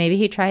resist. Maybe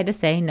he tried to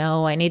say,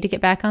 no, I need to get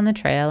back on the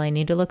trail. I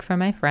need to look for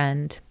my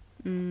friend.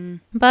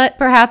 But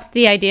perhaps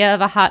the idea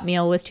of a hot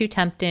meal was too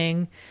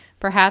tempting.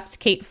 Perhaps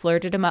Kate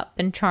flirted him up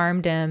and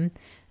charmed him.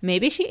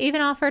 Maybe she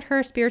even offered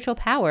her spiritual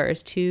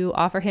powers to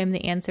offer him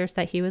the answers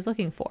that he was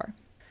looking for.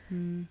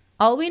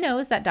 All we know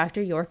is that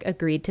Dr. York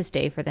agreed to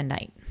stay for the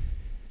night.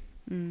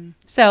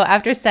 So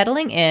after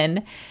settling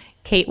in,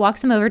 Kate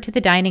walks him over to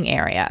the dining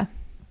area.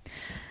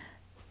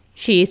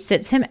 She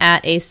sits him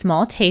at a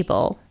small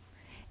table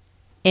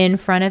in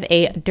front of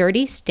a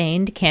dirty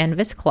stained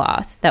canvas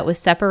cloth that was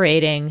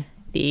separating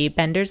the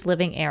Bender's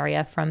living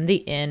area from the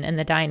inn and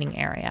the dining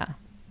area.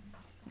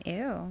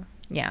 Ew.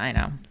 Yeah, I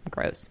know.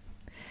 Gross.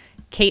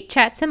 Kate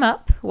chats him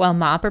up while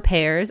Ma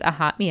prepares a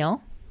hot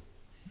meal.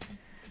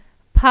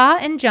 Pa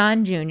and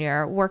John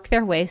Jr. work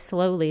their way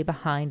slowly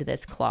behind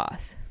this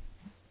cloth,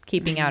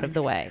 keeping out of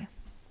the way.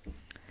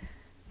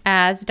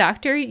 As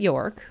Dr.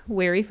 York,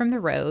 weary from the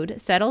road,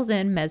 settles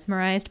in,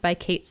 mesmerized by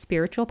Kate's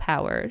spiritual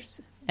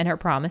powers and her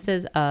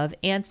promises of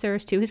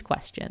answers to his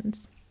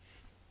questions,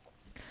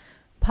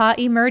 Pa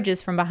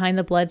emerges from behind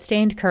the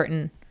blood-stained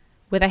curtain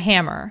with a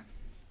hammer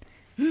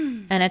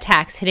and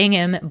attacks, hitting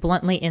him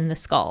bluntly in the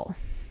skull.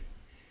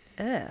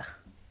 Ugh.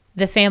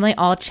 The family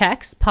all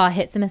checks. Pa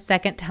hits him a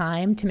second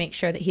time to make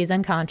sure that he's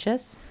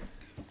unconscious.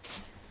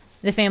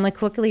 The family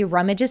quickly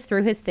rummages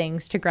through his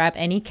things to grab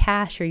any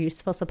cash or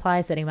useful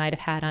supplies that he might have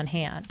had on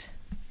hand.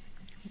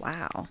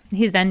 Wow.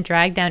 He's then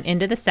dragged down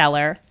into the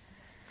cellar,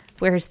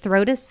 where his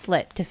throat is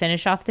slit to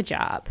finish off the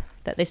job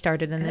that they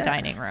started in the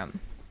dining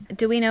room.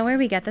 Do we know where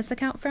we get this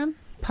account from?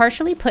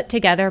 Partially put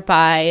together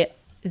by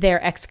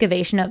their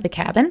excavation of the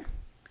cabin.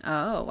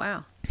 Oh,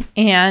 wow.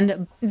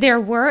 And there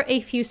were a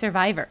few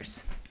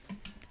survivors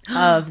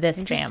of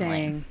this family.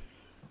 Interesting.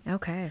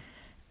 Okay.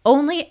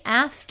 Only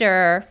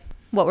after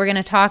what we're going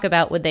to talk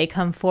about would they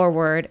come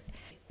forward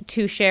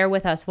to share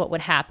with us what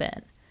would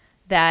happen.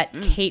 That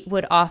Kate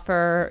would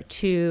offer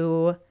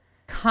to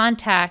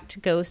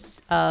contact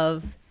ghosts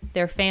of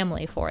their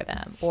family for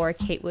them, or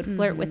Kate would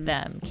flirt with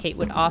them. Kate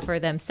would offer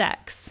them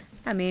sex.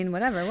 I mean,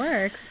 whatever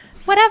works.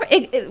 Whatever.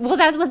 Well,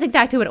 that was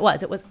exactly what it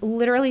was. It was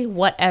literally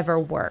whatever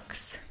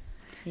works.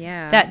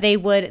 Yeah. That they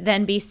would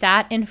then be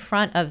sat in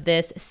front of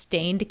this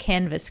stained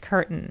canvas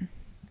curtain.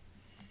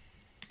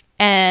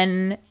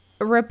 And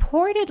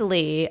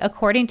reportedly,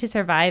 according to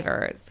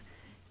survivors,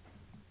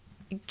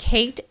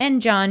 Kate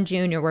and John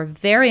Jr. were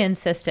very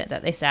insistent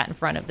that they sat in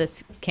front of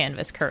this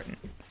canvas curtain.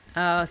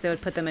 Oh, so it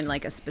would put them in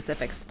like a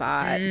specific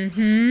spot.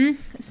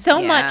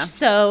 So much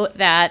so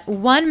that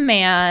one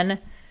man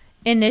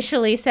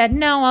initially said,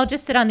 no, I'll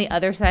just sit on the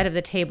other side of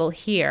the table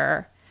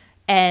here.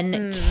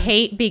 And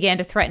Kate began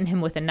to threaten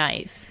him with a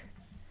knife.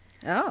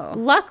 Oh.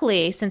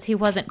 Luckily, since he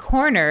wasn't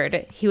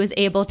cornered, he was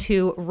able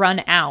to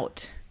run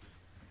out.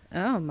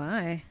 Oh,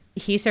 my.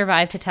 He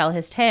survived to tell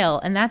his tale,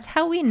 and that's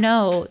how we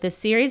know the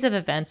series of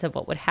events of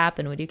what would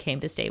happen when you came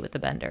to stay with the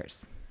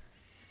Benders.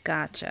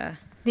 Gotcha.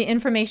 The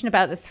information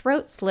about the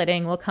throat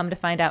slitting, we'll come to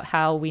find out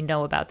how we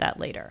know about that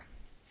later.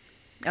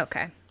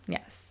 Okay.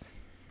 Yes.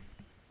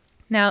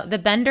 Now, the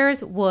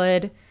Benders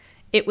would,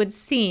 it would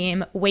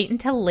seem, wait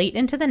until late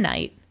into the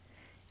night,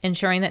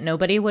 ensuring that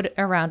nobody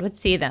around would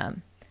see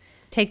them,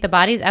 take the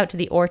bodies out to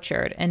the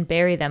orchard, and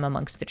bury them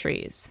amongst the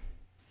trees.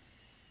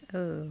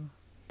 Oh,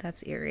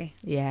 that's eerie.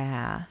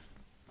 Yeah.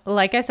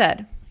 Like I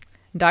said,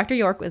 Dr.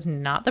 York was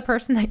not the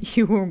person that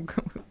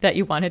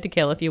you wanted to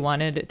kill if you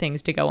wanted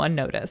things to go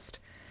unnoticed.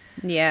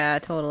 Yeah,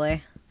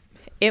 totally.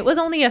 It was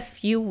only a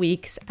few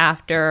weeks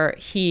after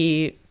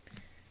he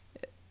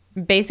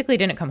basically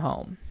didn't come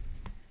home.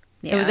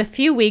 Yeah. It was a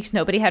few weeks.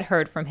 Nobody had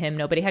heard from him.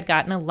 Nobody had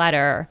gotten a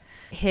letter.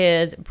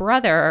 His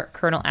brother,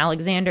 Colonel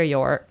Alexander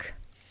York,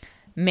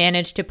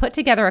 managed to put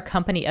together a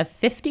company of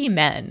 50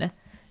 men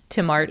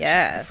to march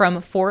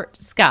from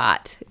Fort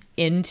Scott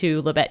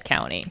into Labette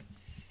County.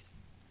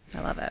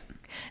 I love it.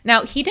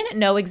 Now, he didn't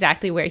know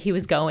exactly where he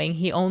was going.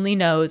 He only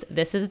knows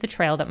this is the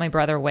trail that my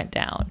brother went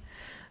down.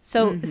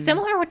 So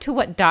similar to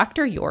what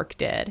Dr. York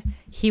did,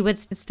 he would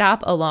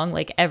stop along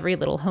like every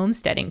little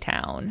homesteading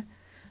town.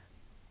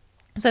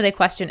 So they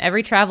questioned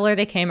every traveler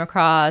they came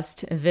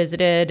across,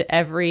 visited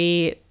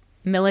every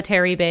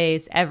military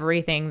base,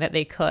 everything that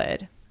they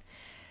could.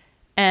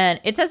 And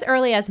it's as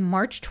early as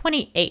March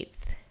 28th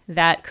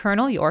that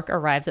Colonel York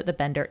arrives at the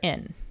Bender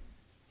Inn,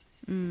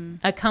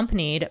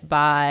 accompanied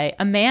by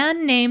a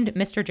man named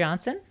Mr.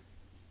 Johnson.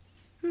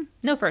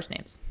 No first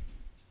names.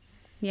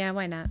 Yeah,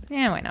 why not?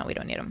 Yeah, why not? We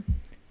don't need them.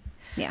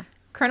 Yeah.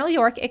 Colonel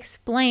York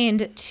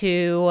explained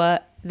to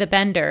the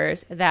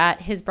Benders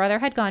that his brother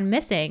had gone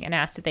missing and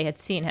asked if they had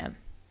seen him.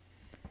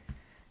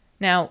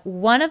 Now,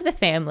 one of the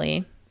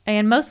family,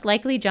 and most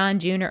likely John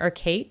Jr. or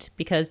Kate,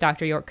 because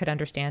Dr. York could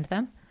understand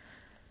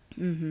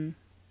them,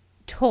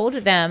 told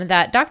them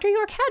that Dr.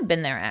 York had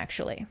been there,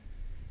 actually.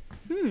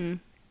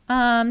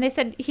 They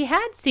said he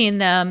had seen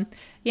them.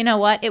 You know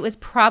what? It was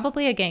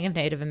probably a gang of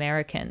Native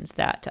Americans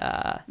that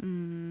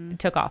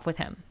took off with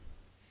him.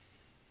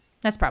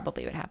 That's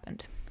probably what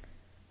happened.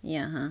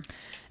 Yeah. Huh?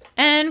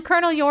 And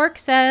Colonel York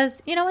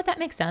says, you know what? That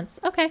makes sense.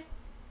 Okay.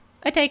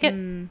 I take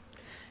it.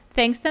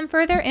 Thanks them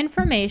for their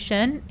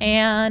information.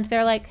 And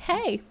they're like,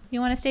 hey, you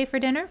want to stay for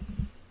dinner?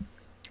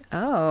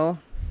 Oh,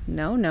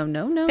 no.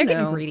 They're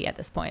getting greedy at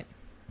this point.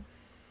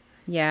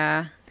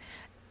 Yeah.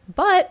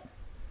 But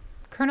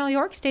Colonel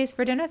York stays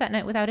for dinner that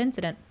night without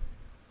incident.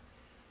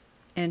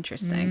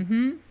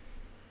 Interesting.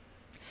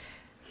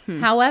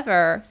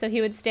 However, so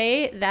he would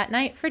stay that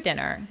night for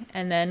dinner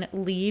and then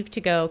leave to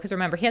go, because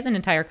remember, he has an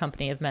entire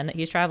company of men that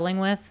he's traveling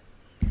with,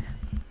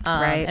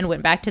 Right. and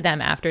went back to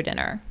them after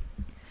dinner.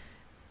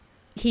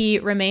 He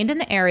remained in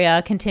the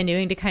area,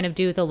 continuing to kind of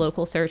do the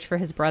local search for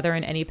his brother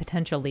and any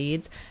potential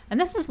leads. And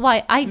this is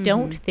why I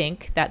don't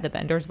think that the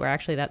Benders were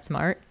actually that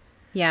smart.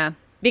 Yeah.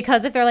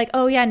 Because if they're like,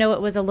 oh, yeah, no, it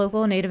was a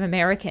local Native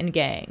American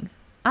gang,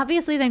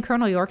 obviously then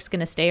Colonel York's going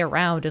to stay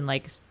around and,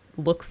 like,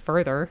 look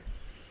further.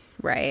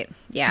 Right.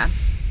 Yeah.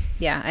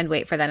 Yeah. And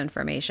wait for that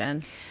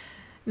information.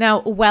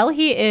 Now, while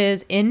he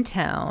is in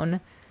town,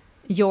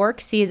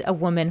 York sees a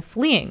woman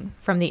fleeing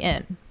from the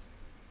inn.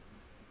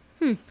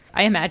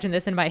 I imagine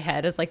this in my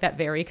head as like that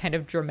very kind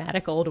of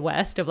dramatic Old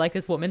West of like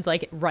this woman's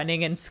like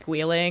running and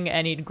squealing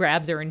and he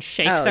grabs her and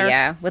shakes her. Oh,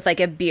 yeah. With like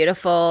a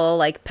beautiful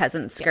like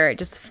peasant skirt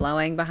just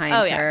flowing behind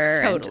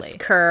her. Totally. And just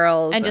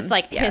curls. And just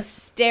like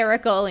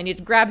hysterical, and he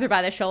just grabs her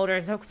by the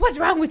shoulders. Like, what's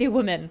wrong with you,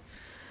 woman?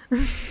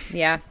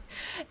 Yeah.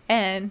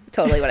 And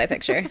Totally what I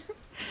picture.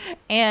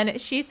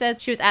 And she says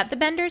she was at the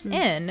Bender's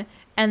Inn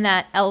and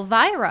that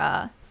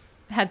Elvira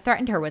had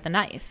threatened her with a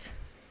knife.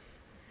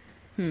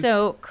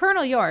 So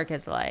Colonel York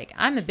is like,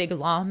 I'm a big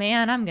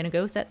lawman. I'm going to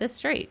go set this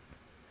straight.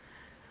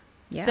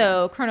 Yeah.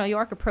 So Colonel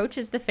York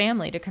approaches the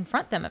family to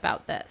confront them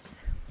about this.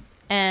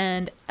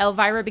 And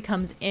Elvira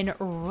becomes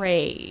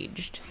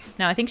enraged.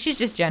 Now, I think she's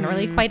just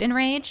generally quite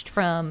enraged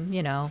from,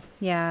 you know,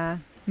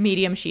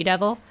 medium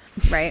she-devil.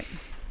 Right.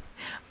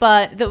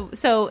 But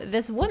so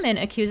this woman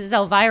accuses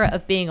Elvira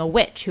of being a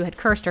witch who had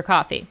cursed her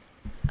coffee.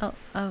 Oh,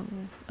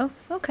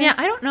 okay. Yeah,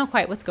 I don't know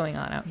quite what's going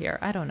on out here.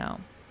 I don't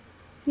know.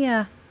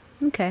 Yeah.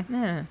 Okay.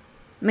 Yeah.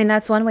 I mean,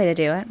 that's one way to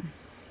do it.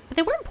 But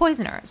they weren't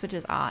poisoners, which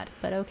is odd,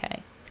 but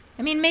okay.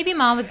 I mean, maybe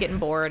Mom was getting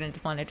bored and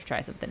just wanted to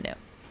try something new.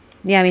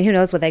 Yeah, I mean, who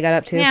knows what they got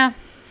up to. Yeah.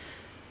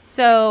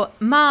 So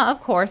Ma,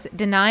 of course,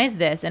 denies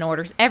this and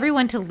orders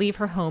everyone to leave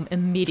her home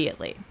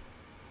immediately.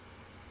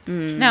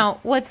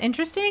 Now, what's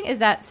interesting is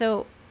that,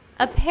 so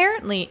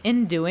apparently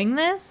in doing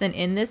this and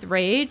in this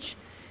rage,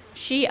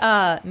 she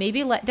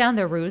maybe let down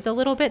the ruse a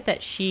little bit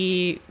that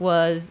she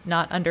was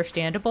not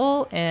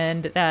understandable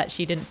and that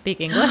she didn't speak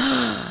English.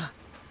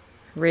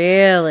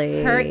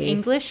 Really? Her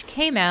English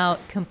came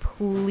out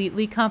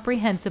completely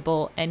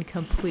comprehensible and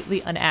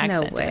completely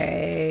unaccented. No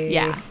way.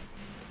 Yeah.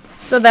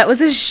 So that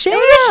was a sham. It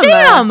was a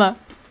sham.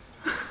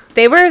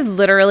 They were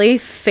literally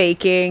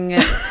faking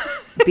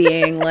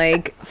being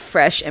like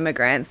fresh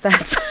immigrants.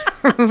 That's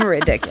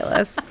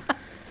ridiculous.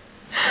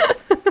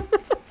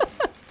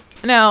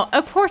 Now,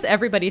 of course,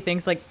 everybody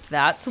thinks, like,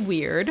 that's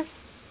weird,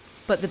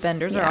 but the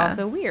Benders are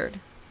also weird.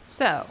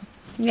 So.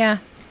 Yeah,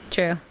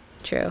 true.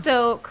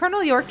 So,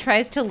 Colonel York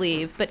tries to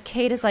leave, but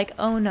Kate is like,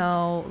 oh,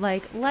 no,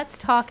 like, let's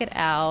talk it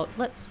out.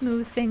 Let's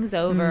smooth things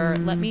over.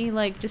 Let me,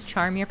 like, just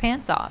charm your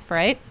pants off,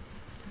 right?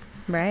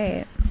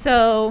 Right.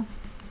 So,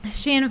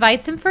 she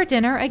invites him for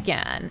dinner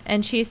again,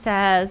 and she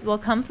says, well,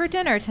 come for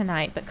dinner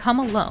tonight, but come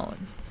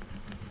alone.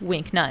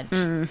 Wink,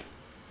 nudge.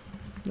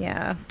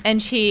 Yeah.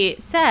 And she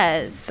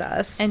says,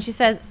 Sus. And she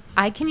says,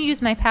 I can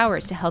use my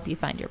powers to help you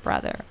find your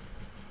brother.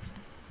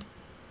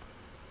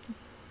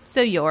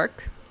 So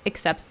York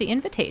accepts the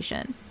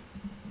invitation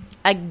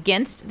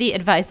against the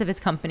advice of his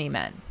company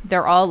men.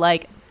 They're all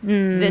like,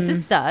 this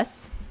is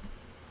sus.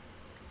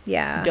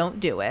 Yeah. Don't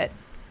do it.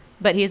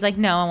 But he's like,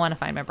 no, I want to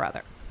find my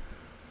brother.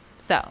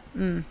 So.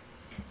 And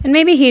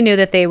maybe he knew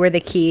that they were the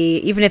key,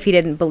 even if he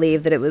didn't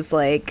believe that it was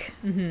like,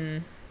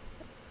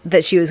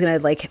 that she was going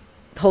to like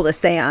hold a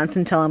seance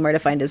and tell him where to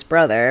find his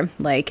brother.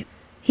 Like,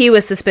 he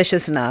was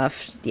suspicious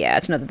enough,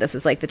 to know that this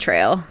is like the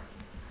trail.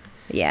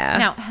 Yeah.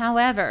 Now,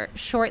 however,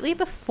 shortly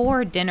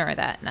before dinner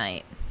that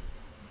night,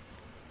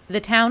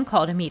 the town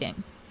called a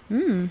meeting.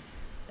 The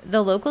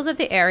locals of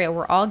the area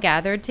were all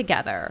gathered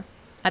together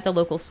at the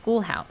local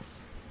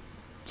schoolhouse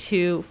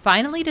to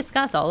finally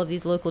discuss all of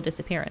these local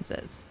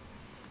disappearances.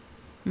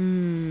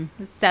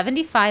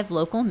 75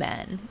 local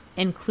men,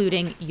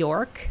 including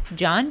York,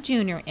 John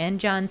Jr., and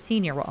John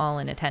Sr., were all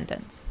in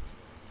attendance.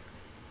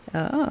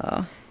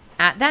 Oh.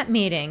 At that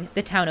meeting,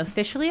 the town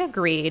officially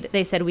agreed.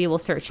 They said, we will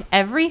search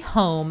every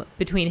home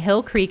between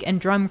Hill Creek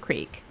and Drum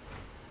Creek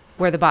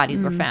where the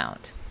bodies were found.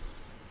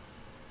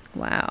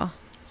 Wow.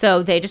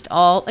 So they just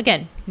all,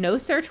 again, no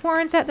search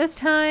warrants at this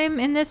time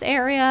in this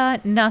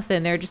area,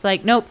 nothing. They're just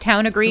like, nope,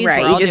 town agrees.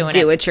 Right, We're all you just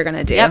doing do it. what you're going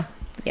to do. Yep.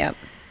 Yep.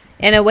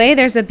 In a way,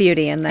 there's a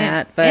beauty in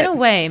that. But in a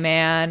way,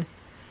 man.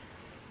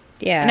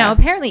 yeah. Now,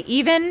 apparently,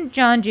 even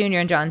John Jr.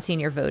 and John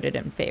Sr. voted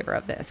in favor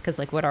of this. Because,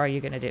 like, what are you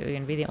going to do? You're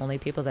going to be the only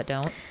people that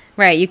don't?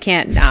 Right, you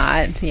can't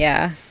not.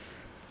 Yeah.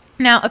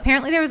 Now,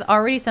 apparently, there was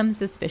already some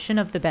suspicion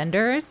of the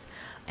Benders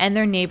and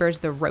their neighbors,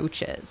 the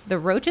Roaches. The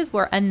Roaches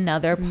were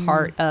another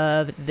part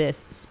of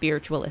this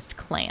spiritualist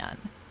clan.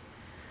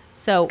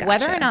 So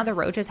whether or Gotcha. not the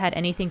Roaches had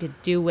anything to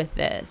do with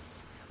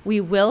this,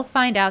 we will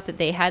find out that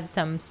they had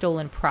some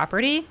stolen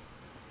property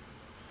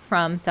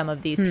from some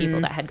of these people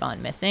that had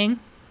gone missing.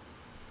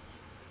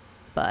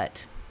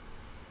 But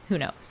who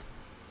knows?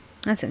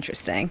 That's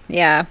interesting.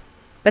 Yeah.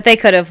 But they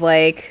could have,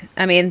 like,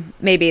 I mean,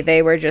 maybe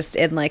they were just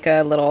in, like,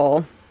 a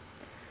little,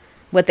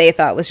 what they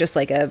thought was just,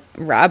 like, a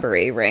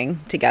robbery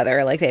ring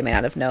together. Like, they may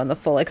not have known the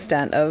full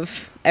extent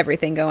of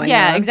everything going on.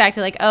 Yeah,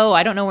 exactly. Like, oh,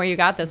 I don't know where you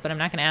got this, but I'm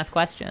not going to ask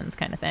questions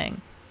kind of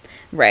thing.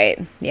 Right.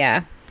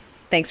 Yeah.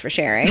 Thanks for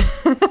sharing.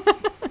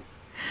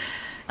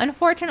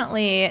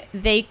 Unfortunately,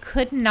 they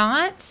could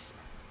not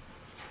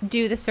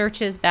do the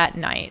searches that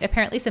night.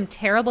 Apparently, some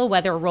terrible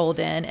weather rolled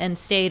in and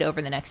stayed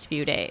over the next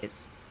few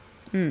days.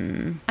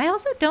 I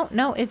also don't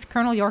know if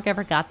Colonel York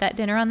ever got that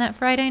dinner on that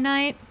Friday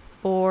night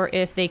or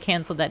if they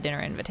canceled that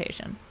dinner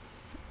invitation.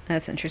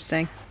 That's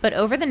interesting. But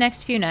over the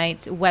next few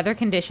nights, weather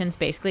conditions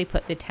basically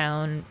put the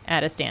town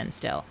at a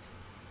standstill.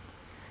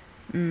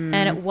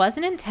 And it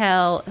wasn't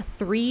until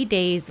 3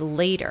 days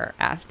later,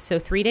 so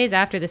 3 days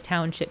after this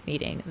township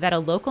meeting, that a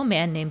local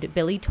man named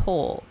Billy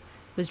Toll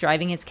was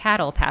driving his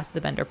cattle past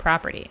the Bender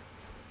property.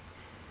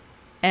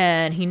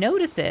 And he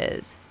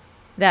notices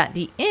that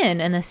the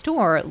inn and the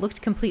store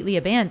looked completely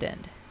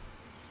abandoned.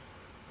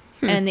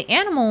 And the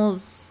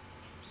animals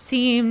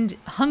seemed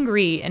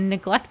hungry and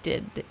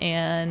neglected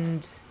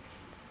and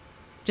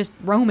just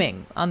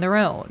roaming on their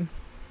own.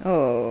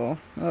 Oh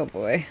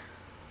boy.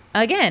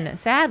 Again,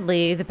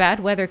 sadly, the bad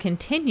weather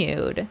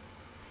continued.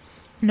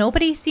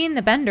 Nobody's seen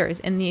the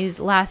Benders in these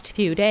last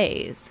few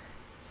days.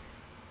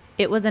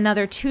 It was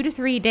another 2 to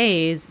 3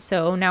 days,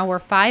 so now we're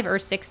 5 or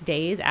 6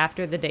 days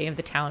after the day of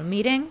the town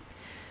meeting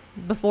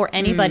before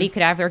anybody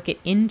could ever get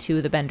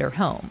into the Bender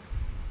home.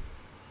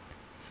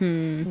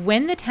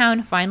 When the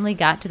town finally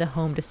got to the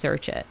home to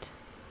search it,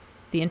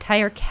 the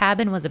entire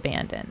cabin was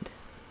abandoned.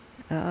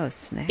 Oh,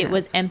 snap. It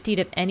was emptied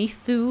of any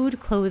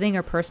food, clothing,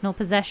 or personal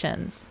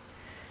possessions.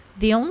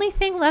 The only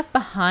thing left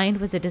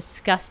behind was a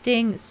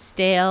disgusting,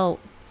 stale,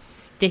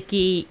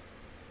 sticky,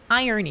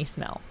 irony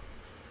smell.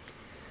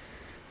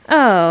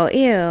 Oh,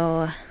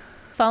 ew.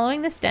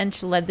 Following the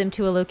stench led them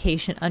to a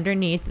location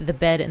underneath the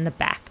bed in the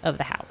back of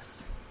the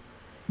house,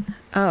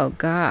 Oh,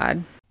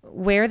 God.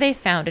 where they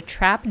found a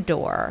trap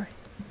door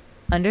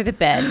under the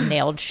bed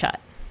nailed shut.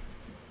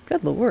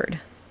 Good Lord.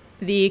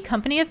 The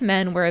company of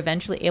men were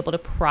eventually able to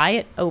pry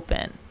it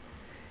open,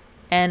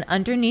 and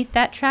underneath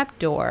that trap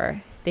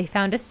door, they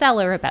found a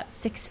cellar about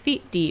 6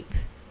 feet deep.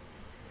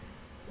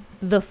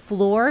 The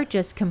floor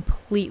just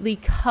completely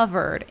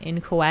covered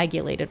in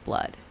coagulated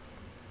blood.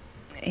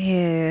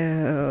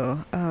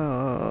 Ew.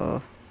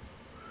 Oh.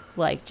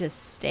 Like,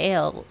 just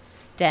stale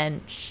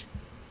stench.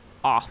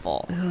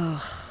 Awful.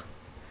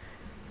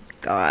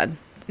 God.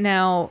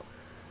 Now,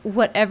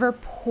 whatever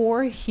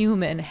poor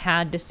human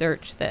had to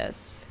search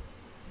this,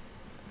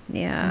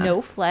 Yeah.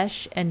 no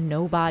flesh and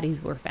no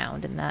bodies were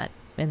found in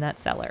that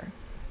cellar.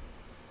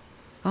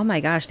 Oh my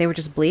gosh, they were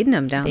just bleeding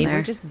them down They there.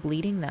 were just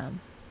bleeding them.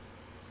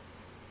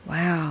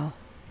 Wow.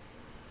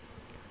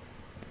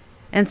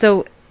 And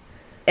so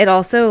it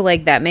also,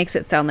 like, that makes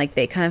it sound like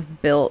they kind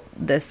of built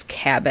this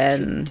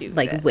cabin, To do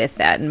like, this. with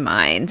that in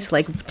mind,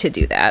 like, to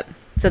do that.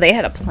 So they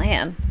had a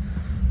plan.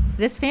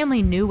 This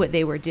family knew what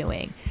they were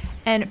doing.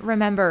 And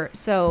remember,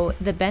 so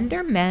the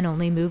Bender men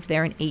only moved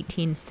there in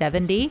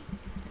 1870.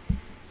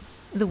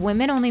 The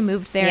women only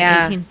moved there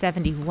Yeah. in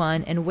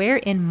 1871, and we're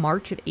in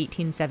March of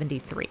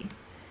 1873.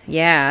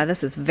 Yeah,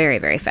 this is very,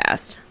 very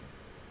fast.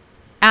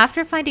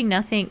 After finding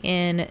nothing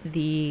in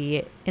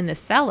the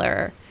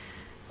cellar,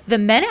 the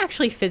men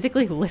actually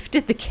physically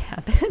lifted the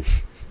cabin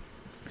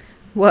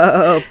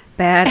Whoa,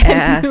 and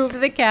badass.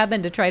 moved the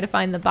cabin to try to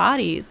find the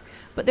bodies,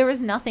 but there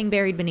was nothing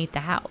buried beneath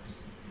the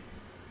house.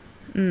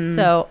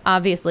 So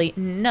obviously,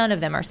 none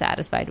of them are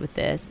satisfied with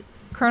this.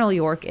 Colonel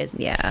York is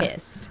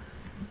pissed.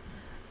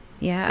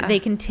 Yeah. They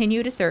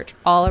continue to search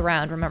all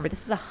around. Remember,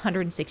 this is a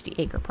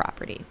 160-acre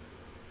property.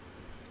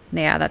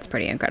 Yeah, that's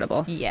pretty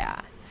incredible.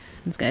 Yeah.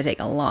 It's going to take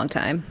a long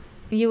time.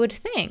 You would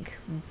think,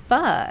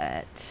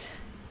 but,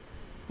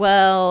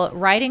 well,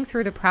 riding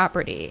through the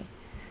property,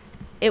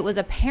 it was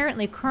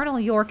apparently Colonel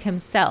York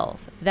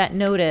himself that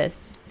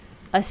noticed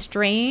a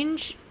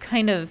strange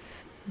kind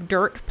of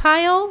dirt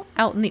pile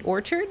out in the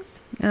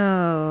orchards.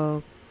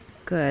 Oh,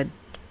 good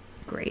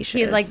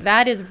gracious. He's like,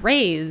 that is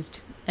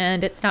raised,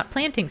 and it's not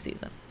planting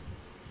season.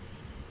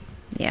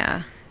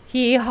 Yeah.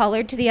 He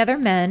hollered to the other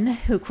men,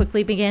 who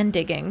quickly began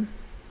digging.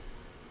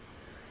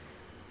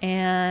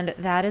 And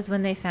that is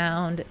when they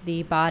found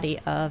the body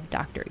of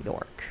Dr.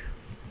 York.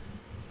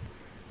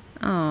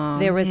 Oh,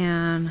 there was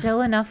man.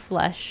 still enough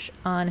flesh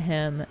on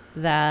him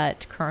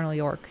that Colonel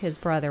York, his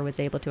brother, was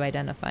able to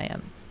identify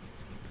him.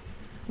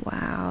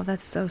 Wow,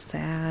 that's so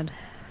sad.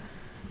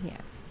 Yeah.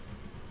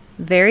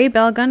 Very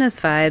Belle Gunness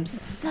vibes.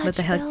 Such with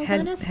the Belle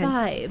Gunness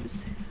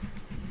vibes.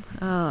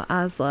 Oh,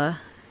 Asla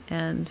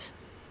and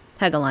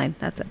Hegeline.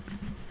 That's it.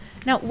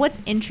 Now, what's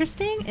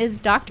interesting is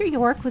Dr.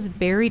 York was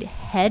buried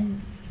head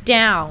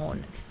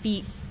down,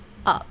 feet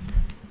up.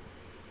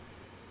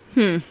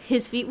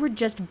 His feet were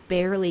just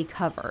barely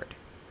covered.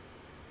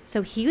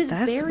 So he was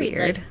That's buried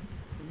weird. like,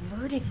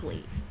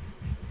 vertically.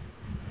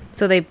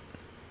 So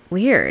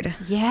weird.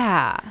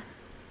 Yeah.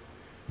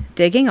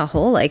 Digging a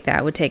hole like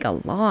that would take a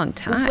long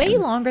time. Way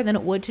longer than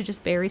it would to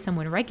just bury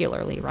someone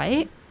regularly,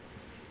 right?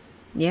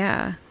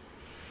 Yeah.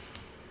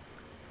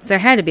 So there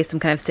had to be some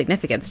kind of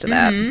significance to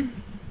that.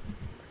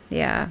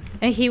 Yeah.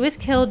 And he was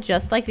killed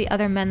just like the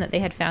other men that they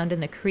had found in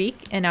the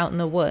creek and out in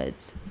the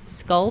woods.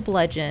 Skull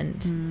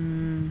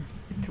bludgeoned,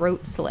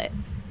 throat slit.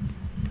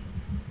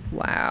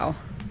 Wow.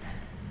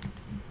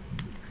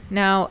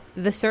 Now,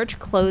 the search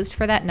closed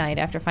for that night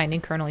after finding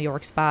Colonel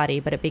York's body,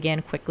 but it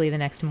began quickly the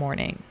next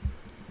morning.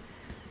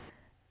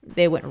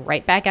 They went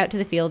right back out to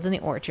the fields and the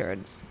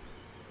orchards,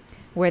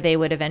 where they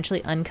would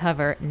eventually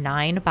uncover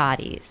 9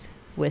 bodies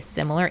with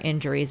similar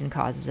injuries and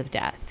causes of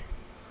death.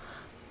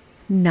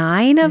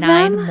 9 of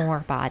 9 them? more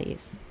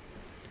bodies.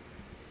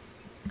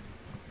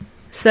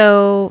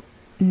 So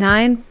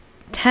 10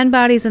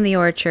 bodies in the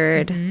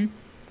orchard,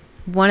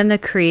 Mm-hmm. 1 in the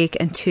creek,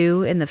 and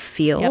 2 in the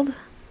field? Yep.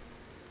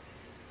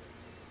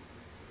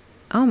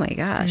 Oh my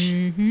gosh.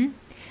 Mm-hmm.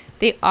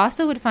 They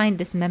also would find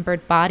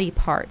dismembered body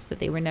parts that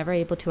they were never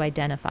able to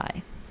identify.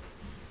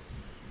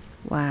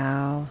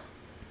 Wow.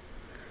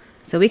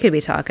 So we could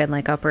be talking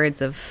like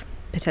upwards of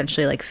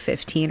potentially like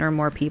 15 or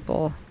more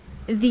people.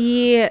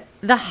 The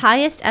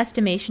highest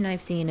estimation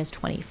I've seen is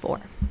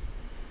 24.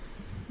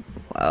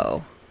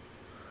 Whoa.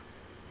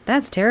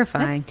 That's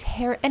terrifying.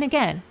 And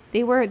again,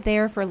 they were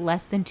there for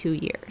less than 2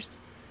 years.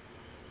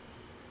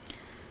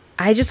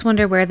 I just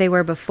wonder where they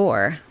were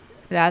before.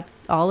 That's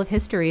all of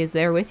history is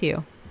there with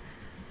you.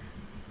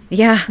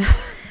 Yeah.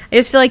 I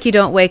just feel like you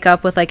don't wake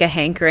up with like a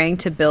hankering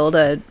to build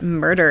a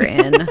murder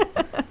inn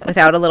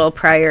without a little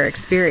prior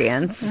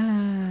experience.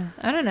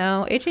 I don't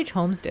know. H.H.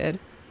 Holmes did.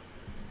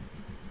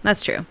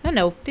 That's true. I don't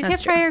know. Did he That's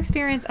have true. prior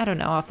experience? I don't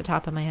know off the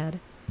top of my head.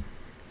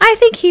 I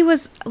think he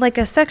was like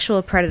a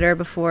sexual predator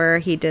before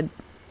he did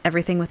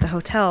everything with the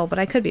hotel, but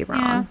I could be wrong.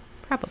 Yeah,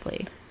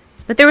 probably.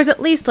 But there was at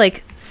least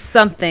like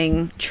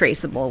something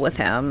traceable with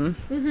him.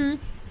 Mm-hmm.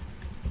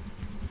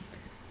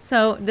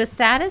 So the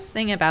saddest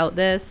thing about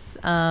this,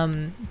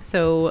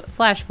 so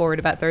flash forward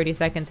about 30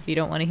 seconds if you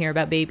don't want to hear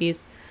about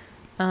babies.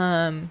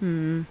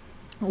 One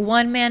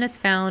man is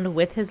found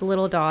with his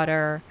little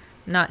daughter,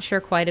 not sure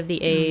quite of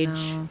the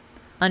age,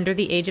 under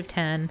the age of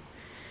 10.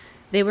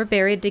 They were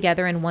buried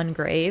together in one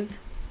grave.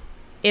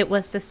 It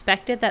was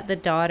suspected that the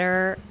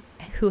daughter,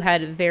 who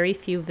had very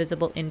few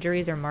visible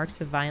injuries or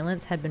marks of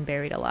violence, had been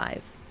buried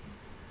alive.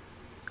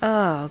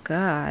 Oh,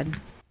 God.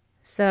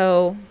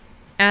 So,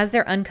 as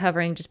they're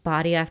uncovering just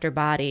body after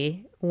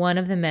body, one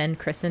of the men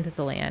christened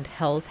the land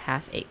Hell's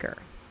Half Acre.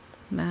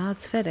 Well,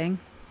 it's fitting.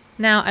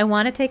 Now, I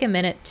want to take a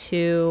minute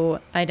to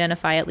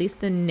identify at least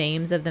the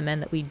names of the men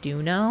that we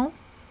do know.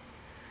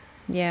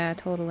 Yeah,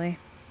 totally.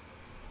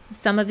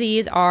 Some of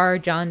these are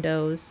John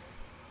Does,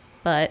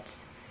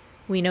 but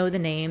we know the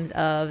names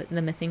of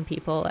the missing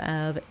people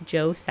of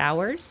Joe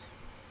Sowers.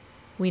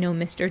 We know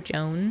Mr.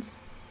 Jones.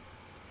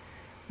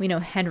 We know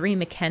Henry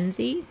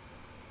Mackenzie,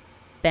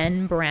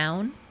 Ben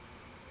Brown,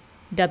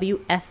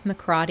 W.F.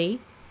 McCrotty,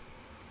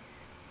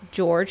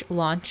 George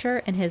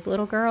Launcher and his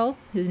little girl,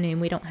 whose name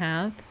we don't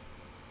have,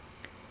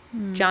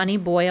 Johnny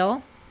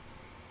Boyle,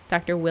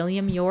 Dr.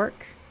 William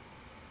York,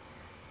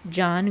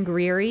 John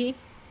Greery,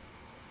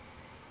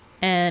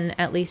 and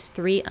at least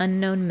 3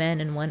 unknown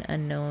men and 1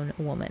 unknown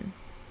woman.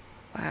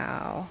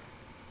 Wow.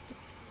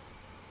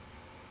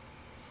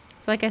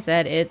 So like I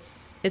said,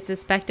 it's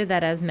suspected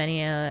that as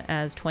many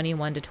as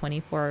 21 to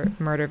 24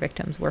 murder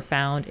victims were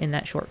found in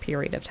that short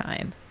period of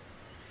time.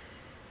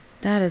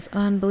 That is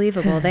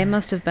unbelievable. They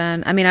must have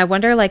been... I mean, I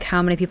wonder, like,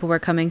 how many people were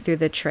coming through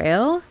the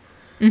trail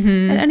at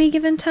any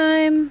given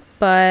time,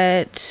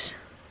 but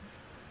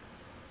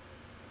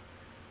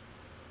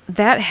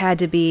that had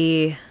to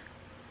be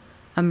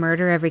a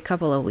murder every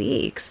couple of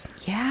weeks.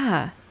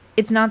 Yeah.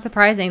 It's not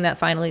surprising that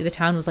finally the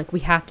town was like, we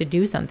have to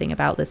do something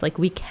about this. Like,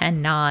 we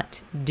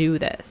cannot do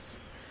this.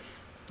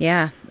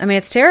 Yeah. I mean,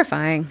 it's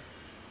terrifying.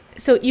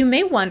 So you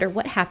may wonder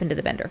what happened to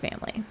the Bender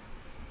family.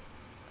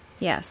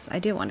 Yes, I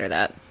do wonder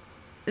that.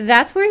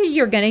 That's where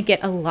you're going to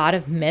get a lot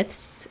of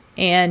myths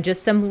and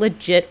just some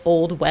legit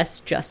Old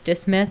West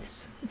justice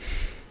myths.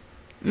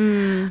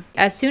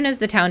 As soon as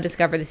the town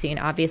discovered the scene,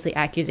 obviously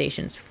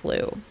accusations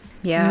flew.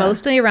 Yeah.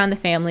 Mostly around the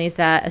families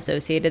that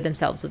associated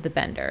themselves with the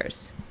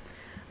Benders.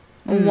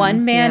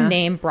 One man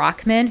named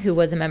Brockman, who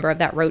was a member of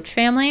that Roach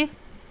family,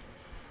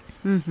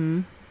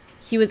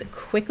 He was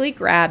quickly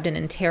grabbed and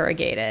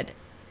interrogated.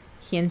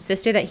 He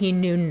insisted that he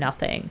knew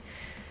nothing.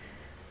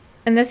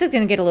 And this is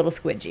going to get a little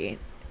squidgy.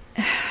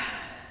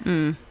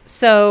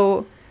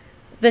 So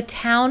the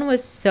town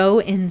was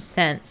so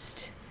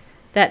incensed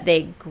that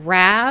they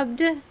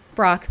grabbed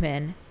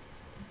Brockman,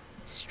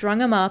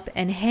 strung him up,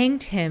 and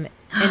hanged him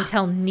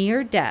until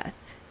near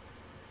death,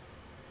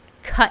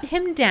 cut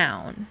him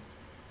down,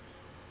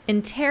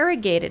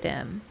 interrogated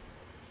him,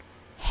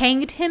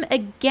 hanged him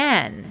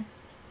again,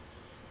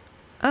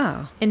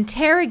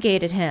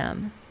 interrogated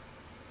him,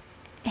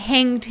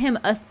 hanged him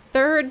a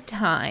third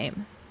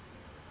time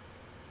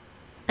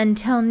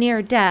until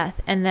near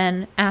death, and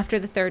then after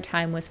the third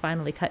time was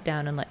finally cut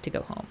down and let to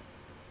go home.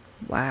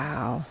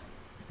 Wow.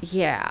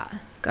 Yeah.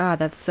 God,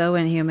 that's so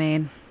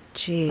inhumane.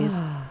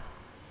 Jeez.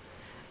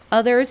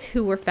 Others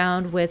who were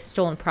found with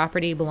stolen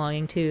property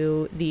belonging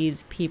to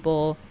these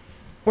people,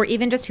 or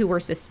even just who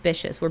were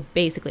suspicious, were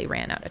basically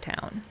ran out of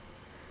town.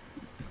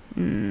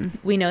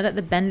 We know that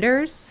the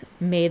Benders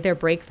made their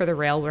break for the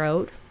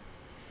railroad.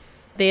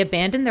 They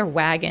abandoned their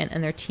wagon,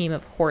 and their team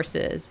of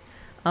horses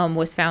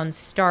was found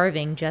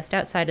starving just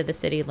outside of the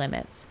city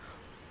limits,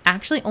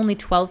 actually only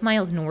 12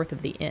 miles north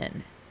of the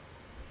inn.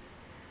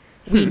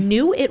 We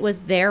knew it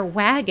was their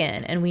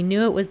wagon, and we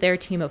knew it was their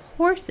team of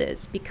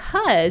horses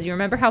because you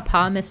remember how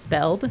Pa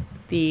misspelled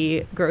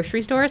the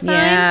grocery store sign?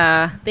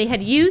 Yeah. They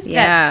had used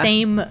that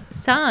same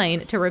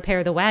sign to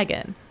repair the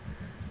wagon.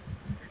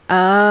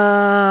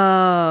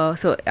 Oh,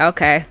 so,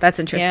 okay. That's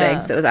interesting. Yeah.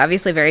 So it was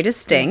obviously very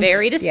distinct.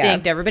 Very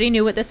distinct. Yeah. Everybody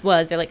knew what this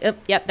was. They're like, oh,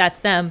 yep, that's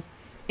them.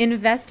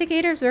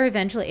 Investigators were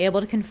eventually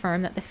able to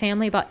confirm that the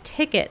family bought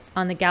tickets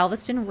on the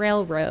Galveston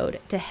Railroad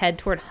to head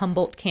toward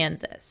Humboldt,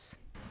 Kansas,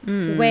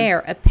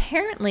 where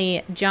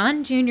apparently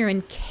John Jr.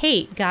 and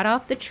Kate got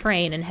off the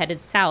train and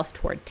headed south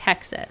toward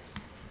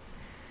Texas.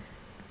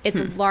 It's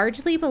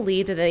largely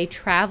believed that they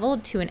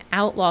traveled to an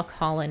outlaw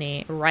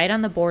colony right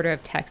on the border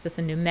of Texas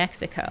and New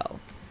Mexico,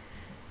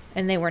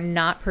 and they were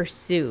not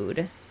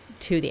pursued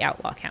to the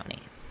outlaw county.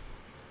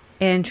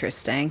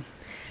 Interesting.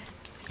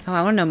 Oh,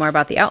 I want to know more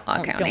about the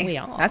outlaw county. Don't we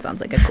all? That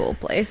sounds like a cool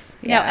place.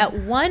 Now, at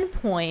one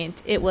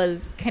point, it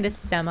was kind of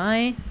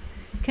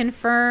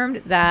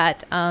semi-confirmed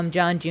that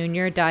John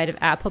Jr. died of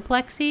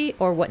apoplexy,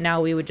 or what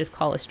now we would just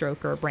call a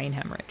stroke or a brain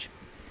hemorrhage.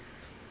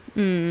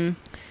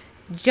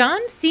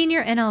 John Sr.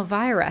 and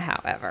Elvira,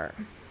 however,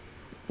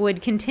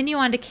 would continue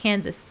on to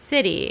Kansas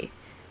City,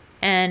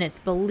 and it's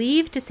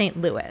believed to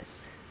St.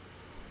 Louis.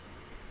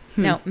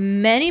 Now,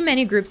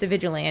 many groups of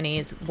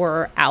vigilantes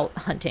were out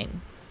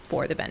hunting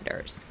for the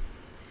Benders.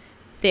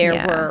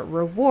 There were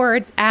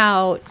rewards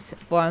out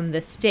from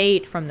the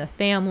state, from the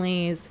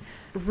families.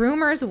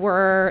 Rumors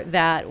were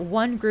that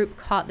one group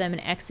caught them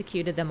and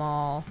executed them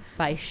all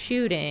by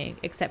shooting,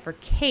 except for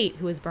Kate,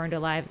 who was burned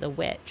alive as a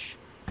witch.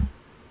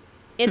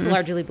 It's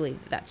largely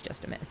believed that that's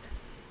just a myth.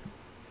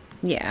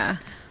 Yeah.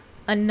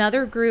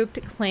 Another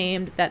group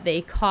claimed that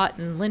they caught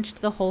and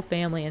lynched the whole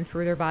family and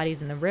threw their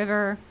bodies in the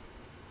river.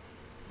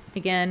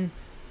 Again,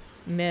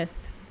 myth.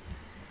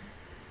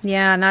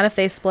 Yeah, not if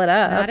they split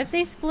up. Not if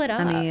they split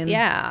up. I mean,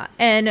 yeah.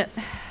 And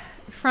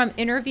from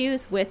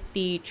interviews with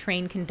the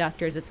train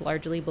conductors, it's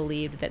largely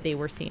believed that they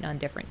were seen on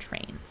different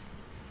trains.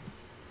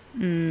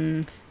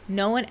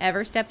 No one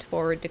ever stepped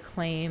forward to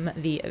claim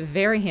the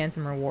very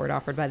handsome reward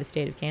offered by the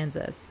state of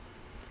Kansas.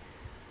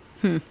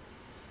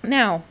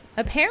 Now,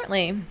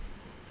 apparently,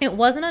 it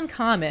wasn't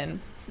uncommon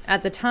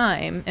at the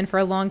time, and for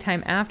a long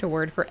time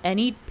afterward, for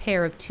any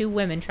pair of two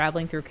women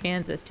traveling through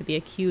Kansas to be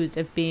accused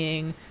of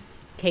being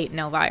Kate and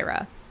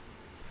Elvira.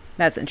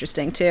 That's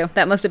interesting, too.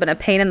 That must have been a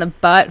pain in the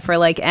butt for,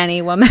 like,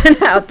 any woman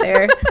out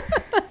there.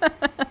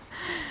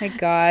 My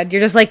God.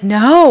 You're just like,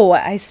 no,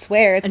 I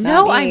swear it's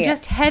not me. No, I'm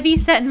just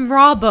heavy-set and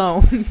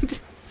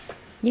raw-boned.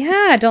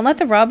 Yeah, don't let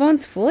the raw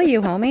bones fool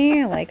you,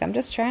 homie. Like, I'm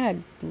just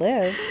trying to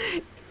live.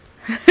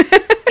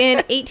 In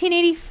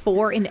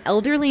 1884, an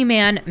elderly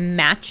man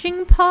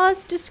matching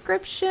Pa's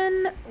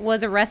description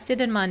was arrested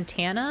in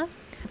Montana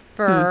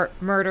for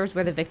murders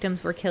where the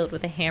victims were killed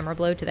with a hammer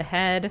blow to the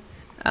head.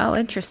 Oh,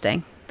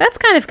 interesting. That's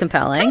kind of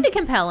compelling. Kind of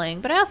compelling,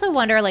 but I also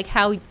wonder, like,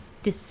 how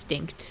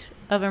distinct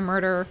of a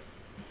murder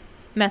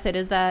method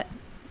is that,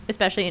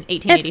 especially in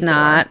 1884? It's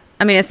not.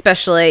 I mean,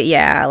 especially,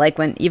 yeah, like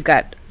when you've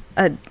got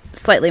a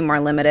slightly more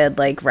limited,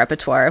 like,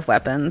 repertoire of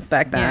weapons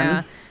back then.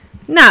 Yeah.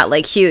 Not,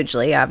 like,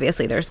 hugely.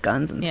 Obviously, there's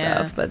guns and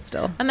stuff, but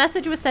still. A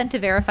message was sent to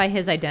verify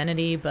his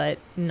identity, but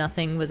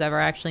nothing was ever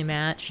actually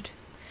matched.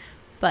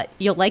 But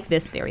you'll like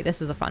this theory.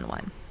 This is a fun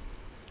one.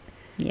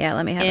 Yeah,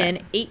 let me have In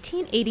it.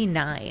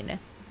 1889,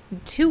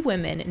 two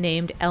women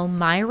named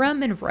Elmira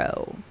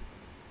Monroe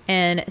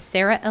and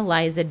Sarah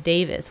Eliza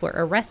Davis were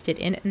arrested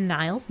in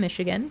Niles,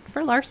 Michigan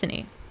for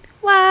larceny.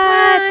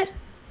 What?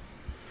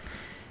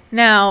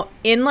 Now,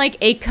 in like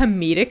a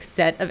comedic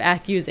set of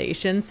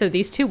accusations, so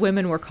these two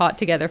women were caught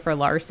together for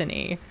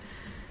larceny.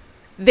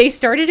 They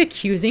started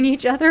accusing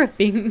each other of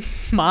being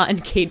Ma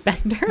and Kate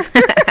Bender.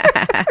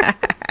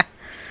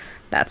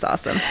 That's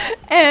awesome.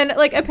 And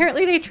like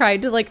apparently they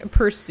tried to like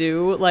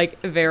pursue like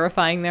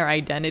verifying their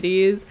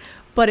identities,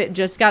 but it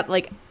just got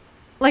like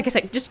like I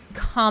said, just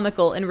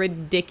comical and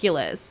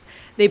ridiculous.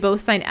 They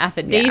both signed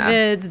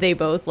affidavits. Yeah. They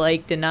both,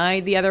 like,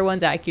 denied the other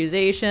one's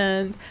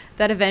accusations.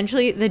 That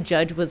eventually the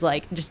judge was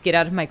like, just get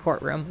out of my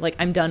courtroom. Like,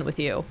 I'm done with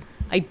you.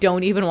 I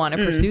don't even want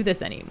to pursue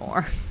this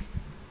anymore.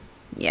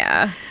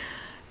 Yeah.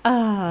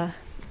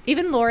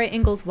 Even Laura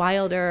Ingalls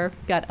Wilder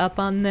got up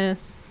on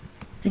this.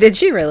 Did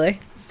she really?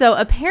 So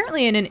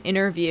apparently in an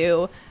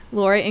interview,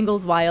 Laura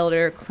Ingalls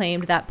Wilder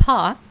claimed that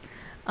Pa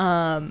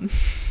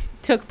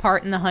took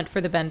part in the hunt for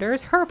the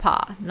Benders. Her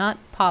Pa, not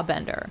Pa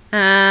Bender.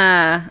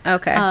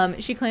 Okay.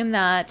 She claimed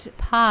that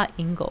Pa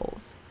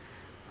Ingalls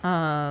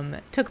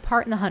took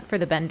part in the hunt for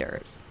the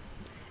Benders,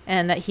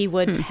 and that he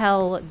would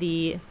tell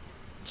the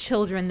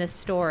children this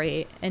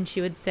story, and she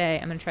would say,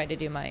 I'm going to try to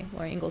do my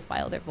Laura Ingalls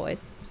Wilder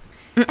voice.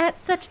 At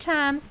such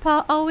times,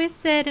 Pa always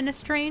said in a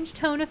strange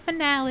tone of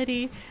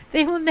finality,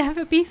 they will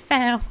never be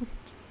found.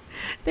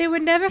 They were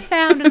never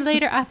found, and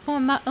later I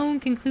formed my own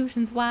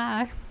conclusions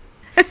why.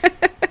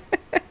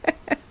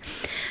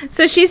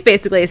 So she's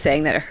basically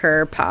saying that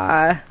her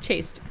Pa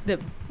chased the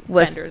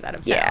Benders out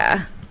of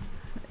town.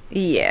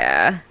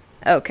 Yeah.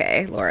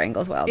 Okay, Laura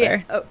Ingalls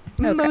Wilder. Yeah.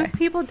 Okay. Most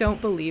people don't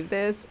believe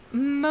this,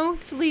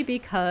 mostly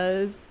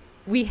because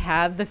we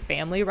have the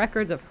family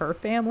records of her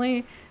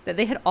family that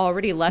they had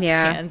already left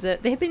Kansas.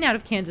 They had been out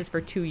of Kansas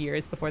for 2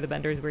 years before the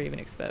Benders were even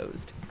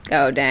exposed.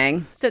 Oh,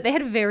 dang. So they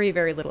had very,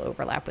 very little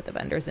overlap with the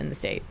Benders in the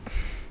state.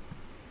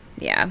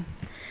 Yeah.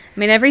 I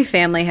mean, every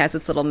family has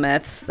its little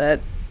myths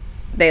that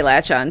they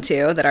latch on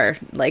to that are,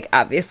 like,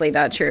 obviously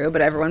not true,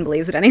 but everyone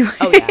believes it anyway.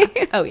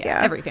 Oh,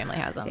 yeah. Every family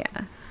has them.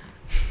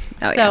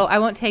 Yeah. So I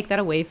won't take that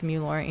away from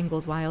you, Laura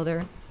Ingalls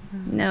Wilder.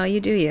 No, you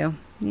do you.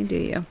 You do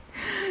you.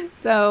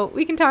 So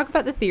we can talk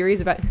about the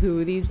theories about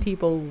who these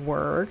people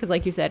were. Because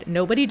like you said,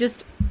 nobody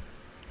just,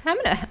 I'm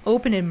going to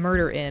open a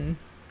murder in.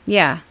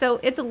 Yeah. So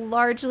it's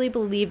largely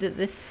believed that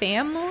the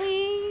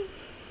family,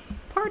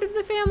 part of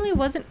the family,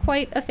 wasn't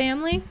quite a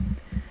family.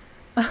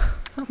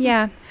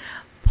 Yeah.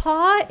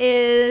 Pa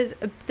is,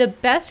 the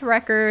best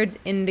records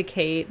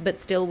indicate, but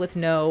still with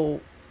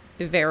no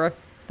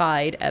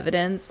verified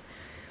evidence,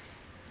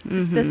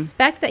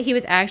 suspect that he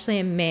was actually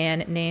a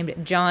man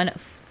named John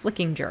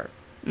Flickinger,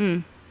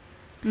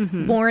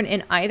 born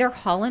in either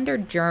Holland or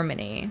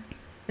Germany.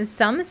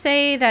 Some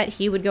say that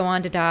he would go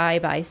on to die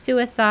by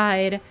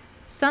suicide.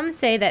 Some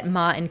say that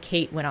Ma and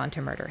Kate went on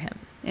to murder him.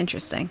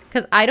 Interesting.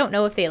 Because I don't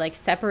know if they, like,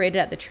 separated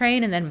at the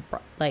train and then,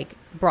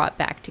 brought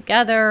back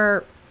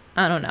together.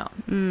 I don't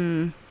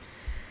know.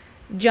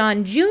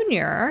 John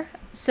Jr.,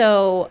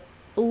 so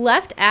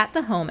left at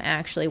the home,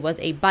 actually, was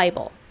a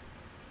Bible.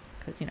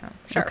 Because,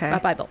 a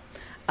Bible.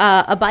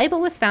 A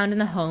Bible was found in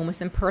the home with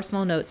some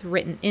personal notes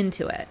written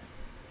into it.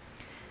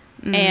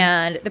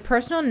 And the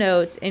personal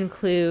notes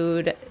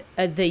include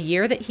the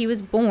year that he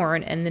was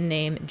born and the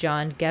name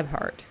John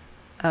Gebhardt.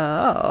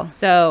 Oh.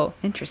 So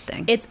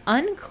interesting. It's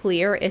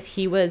unclear if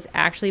he was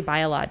actually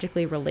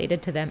biologically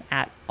related to them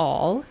at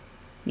all.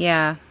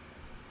 Yeah.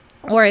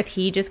 Or if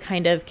he just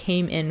kind of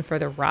came in for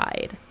the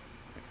ride.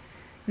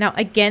 Now,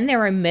 again,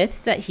 there are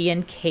myths that he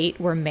and Kate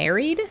were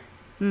married.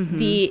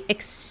 The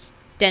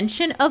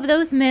extension of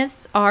those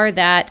myths are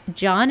that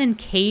John and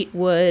Kate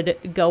would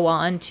go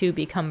on to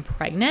become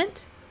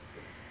pregnant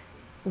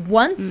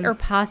once or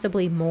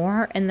possibly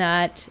more, and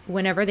that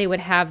whenever they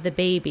would have the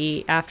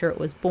baby after it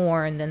was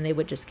born, then they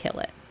would just kill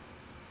it.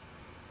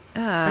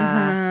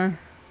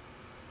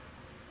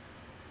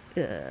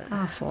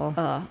 Awful.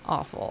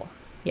 Awful.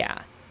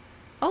 Yeah.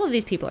 All of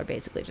these people are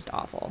basically just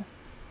awful.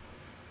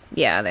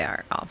 Yeah, they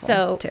are awful.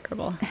 So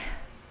terrible.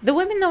 The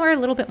women, though, are a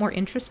little bit more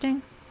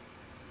interesting.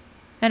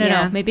 I don't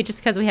know. Maybe just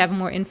because we have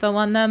more info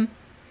on them.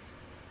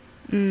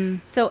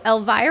 So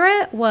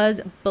Elvira was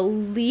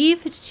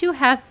believed to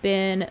have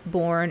been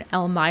born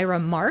Elmira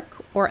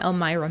Mark or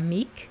Elmira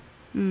Meek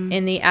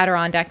in the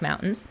Adirondack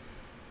Mountains.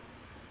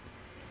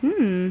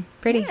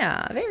 Pretty.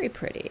 Yeah, very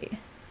pretty.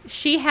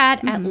 She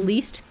had at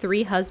least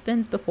 3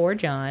 husbands before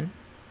John.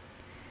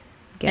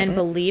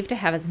 Believed to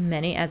have as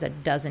many as a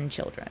dozen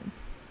children.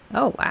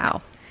 Oh,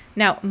 wow.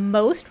 Now,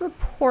 most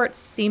reports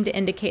seem to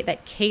indicate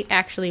that Kate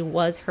actually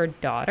was her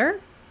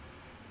daughter.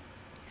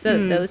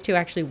 So those two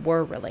actually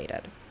were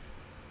related.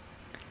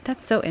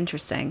 That's so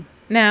interesting.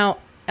 Now,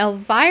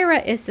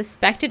 Elvira is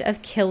suspected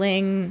of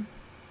killing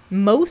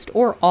most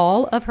or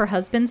all of her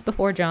husbands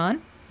before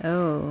John.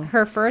 Oh.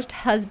 Her first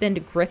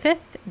husband,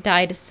 Griffith,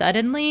 died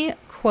suddenly,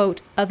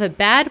 quote, of a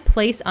bad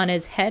place on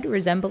his head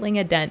resembling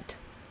a dent.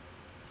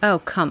 Oh,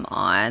 come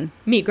on.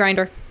 Meat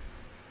grinder.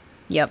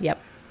 Yep.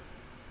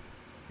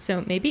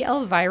 So maybe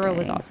Elvira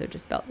was also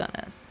just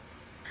Beldennis.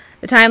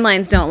 The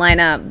timelines don't line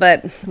up,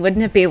 but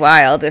wouldn't it be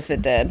wild if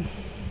it did?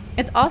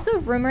 It's also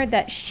rumored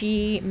that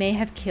she may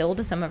have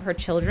killed some of her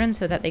children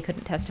so that they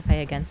couldn't testify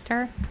against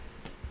her.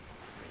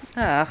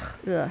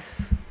 Ugh.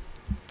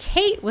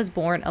 Kate was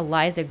born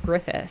Eliza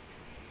Griffith.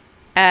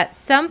 At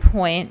some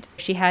point,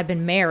 she had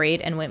been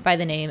married and went by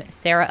the name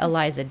Sarah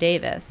Eliza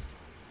Davis.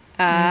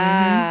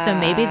 So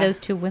maybe those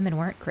two women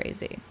weren't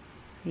crazy.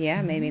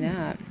 Yeah, maybe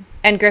not.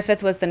 And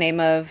Griffith was the name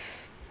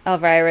of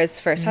Elvira's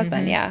first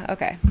husband. Yeah,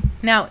 okay.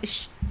 Now,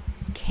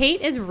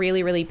 Kate is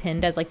really, really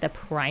pinned as like the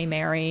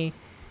primary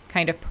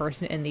kind of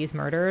person in these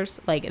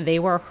murders. Like they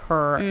were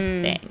her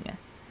thing.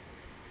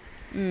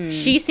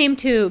 She seemed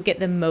to get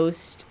the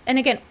most, and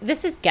again,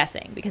 this is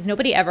guessing because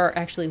nobody ever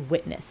actually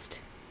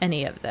witnessed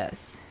any of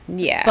this.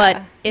 Yeah.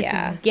 But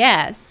it's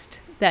guessed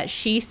that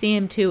she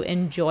seemed to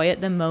enjoy it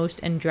the most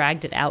and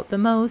dragged it out the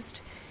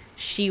most.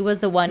 She was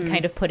the one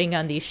kind of putting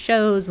on these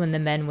shows when the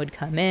men would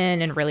come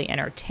in and really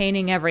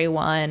entertaining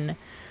everyone.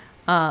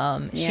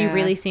 She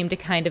really seemed to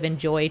kind of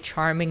enjoy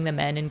charming the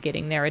men and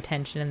getting their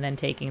attention and then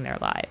taking their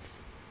lives.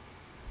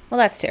 Well,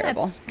 that's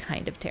terrible. That's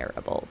kind of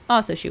terrible.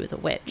 Also, she was a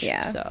witch.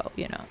 Yeah. So,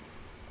 you know.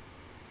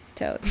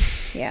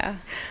 Totes. Yeah.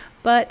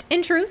 But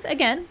in truth,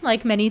 again,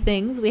 like many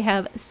things, we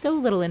have so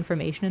little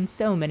information and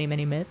so many,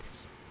 many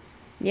myths.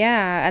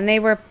 Yeah. And they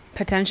were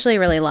potentially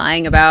really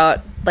lying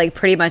about like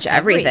pretty much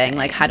everything.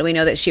 Like, how do we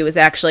know that she was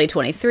actually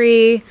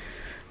 23?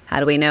 How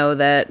do we know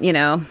that, you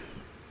know,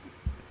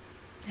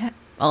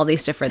 all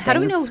these different things? How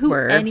do we know who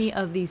any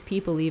of these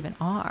people even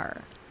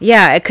are?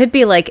 Yeah, it could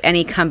be like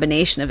any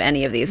combination of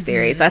any of these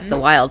theories. That's the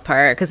wild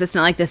part, because it's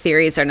not like the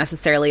theories are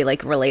necessarily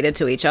like related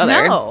to each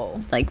other. No.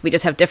 Like we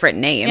just have different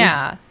names.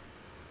 Yeah.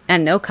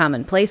 And no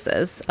common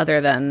places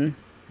other than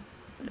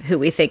who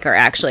we think are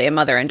actually a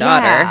mother and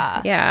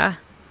daughter. Yeah.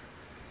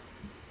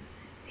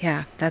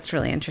 Yeah, that's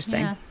really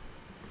interesting. Yeah.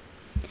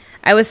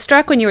 I was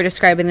struck when you were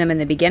describing them in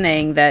the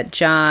beginning that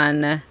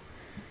John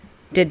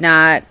did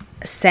not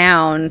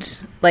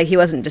sound like he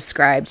wasn't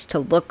described to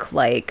look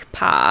like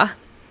Pa.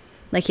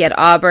 Like he had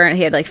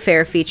like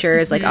fair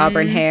features, like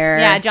auburn hair.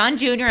 Yeah, John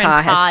Jr. and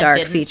Pa has dark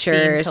didn't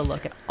features. seem to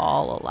look at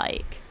all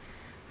alike.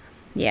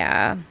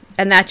 Yeah,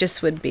 and that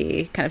just would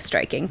be kind of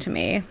striking to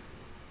me.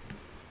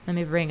 Let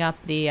me bring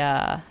up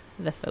the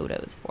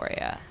photos for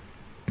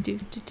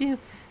you.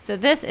 So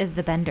this is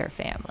the Bender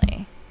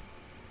family.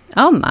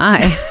 Oh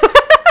my!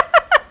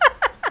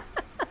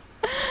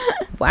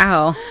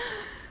 Wow.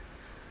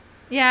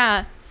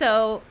 Yeah.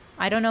 So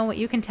I don't know what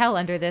you can tell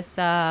under this.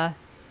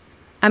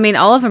 I mean,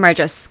 all of them are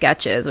just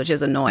sketches, which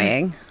is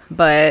annoying,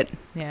 but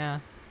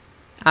yeah,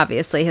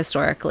 obviously,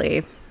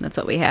 historically, that's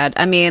what we had.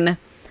 I mean,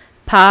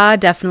 Pa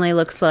definitely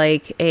looks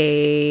like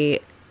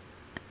a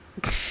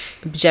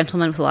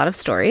gentleman with a lot of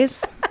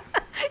stories.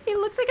 He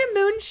looks like a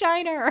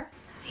moonshiner.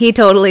 He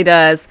totally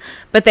does.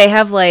 But they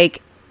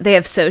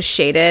have so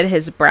shaded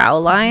his brow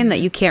line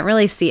that you can't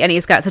really see, and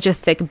he's got such a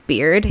thick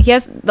beard.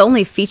 The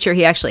only feature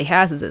he actually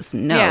has is his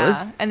nose.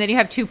 Yeah, and then you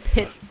have two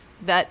pits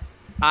that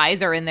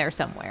eyes are in there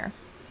somewhere.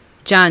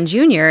 John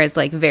Jr. is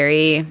like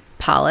very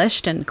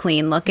polished and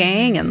clean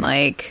looking and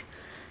like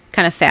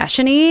kind of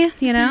fashion-y,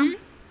 you know?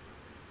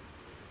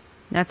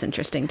 That's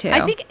interesting too.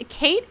 I think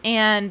Kate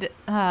and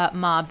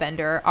Ma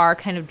Bender are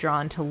kind of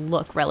drawn to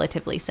look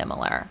relatively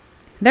similar.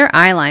 Their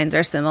eye lines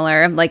are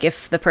similar. Like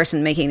if the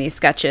person making these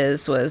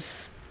sketches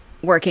was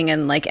working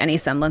in like any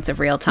semblance of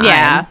real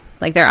time,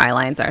 like their eye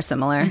lines are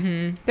similar.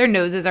 Their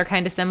noses are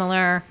kind of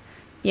similar.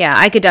 Yeah,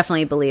 I could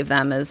definitely believe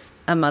them as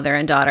a mother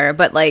and daughter,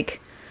 but like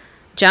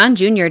John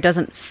Jr.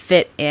 doesn't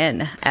fit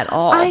in at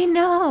all. I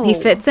know. He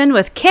fits in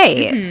with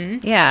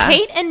Kate. Yeah.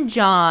 Kate and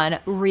John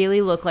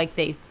really look like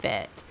they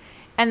fit.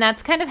 And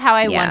that's kind of how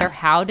I wonder,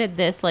 how did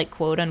this like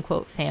quote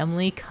unquote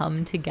family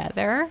come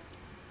together?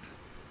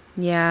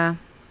 Yeah.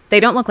 They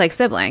don't look like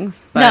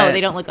siblings. But no,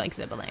 they don't look like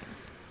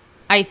siblings.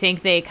 I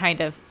think they kind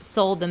of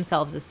sold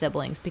themselves as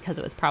siblings because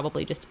it was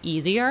probably just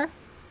easier.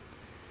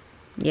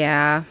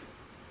 Yeah.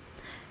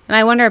 And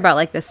I wonder about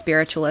like the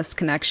spiritualist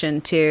connection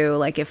too,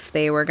 like if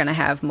they were going to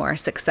have more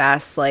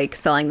success, like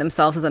selling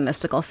themselves as a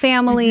mystical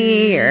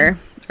family or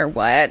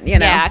what, you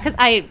know? Yeah, because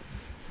I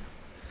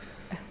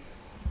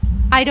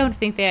don't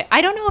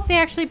know if they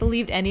actually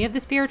believed any of the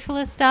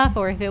spiritualist stuff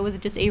or if it was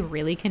just a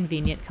really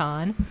convenient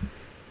con.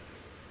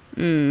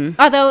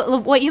 Although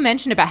what you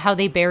mentioned about how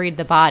they buried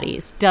the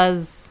bodies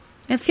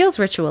it feels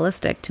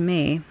ritualistic to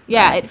me.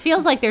 Yeah, it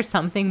feels like there's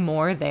something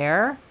more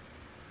there.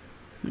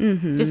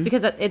 Just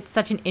because it's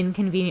such an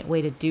inconvenient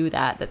way to do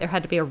that there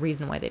had to be a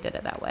reason why they did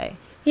it that way.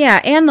 Yeah,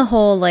 and the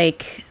whole,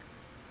 like,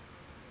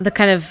 the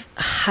kind of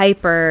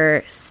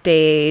hyper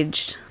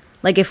staged,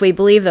 like, if we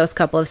believe those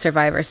couple of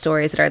survivor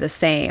stories that are the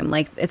same,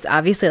 like, it's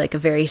obviously, like, a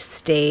very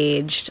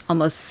staged,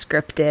 almost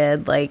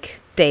scripted, like,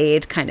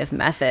 stayed kind of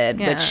method,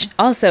 which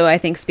also, I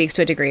think, speaks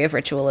to a degree of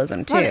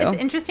ritualism, too. Well,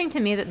 it's interesting to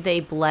me that they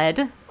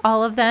bled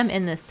all of them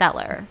in the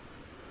cellar.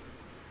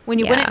 When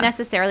you wouldn't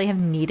necessarily have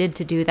needed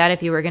to do that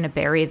if you were going to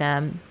bury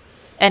them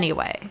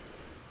anyway.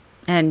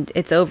 And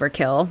it's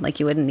overkill.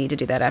 Like, you wouldn't need to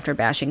do that after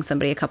bashing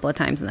somebody a couple of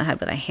times in the head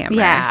with a hammer.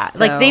 Yeah,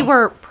 so. Like, they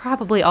were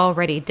probably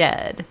already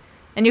dead.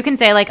 And you can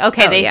say, like,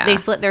 okay, they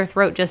slit their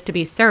throat just to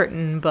be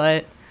certain,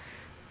 but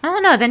I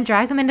don't know, then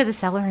drag them into the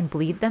cellar and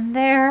bleed them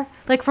there?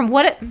 Like, from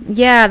what it...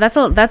 Yeah,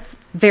 that's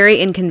very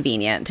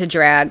inconvenient to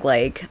drag,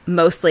 like,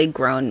 mostly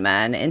grown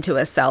men into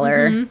a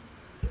cellar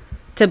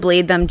to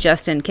bleed them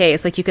just in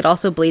case. Like, you could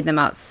also bleed them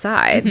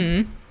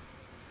outside.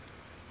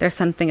 There's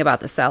something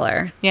about the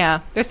cellar.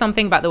 Yeah, there's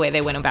something about the way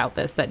they went about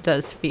this that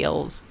does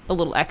feels a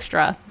little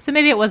extra. So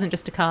maybe it wasn't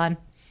just a con.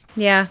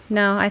 Yeah,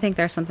 no, I think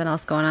there's something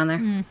else going on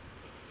there.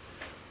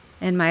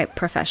 in my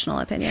professional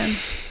opinion.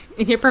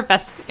 In your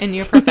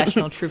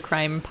professional true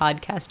crime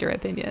podcaster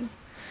opinion.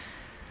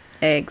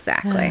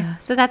 Exactly.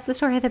 So that's the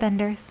story of the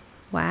Benders.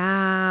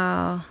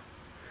 Wow.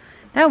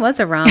 That was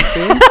a romp,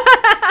 dude.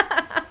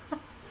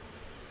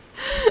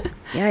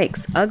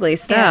 Yikes. Ugly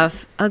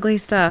stuff. Yeah. Ugly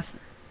stuff.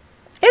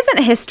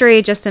 Isn't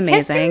history just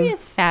amazing? History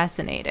is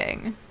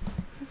fascinating.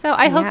 So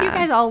I hope you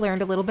guys all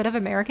learned a little bit of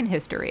American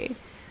history.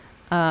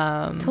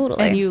 Totally.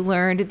 And you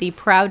learned the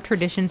proud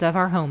traditions of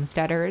our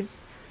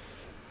homesteaders.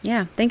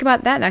 Yeah. Think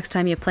about that next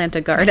time you plant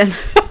a garden.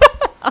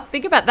 I'll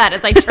think about that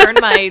as I turn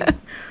my,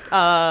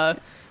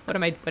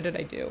 what did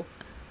I do?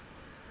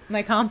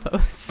 My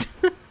compost.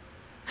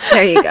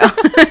 There you go.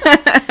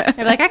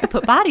 I'm like, I could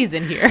put bodies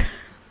in here.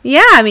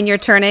 Yeah, I mean, you're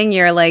turning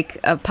your, like,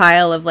 a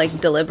pile of,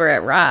 like,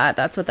 deliberate rot.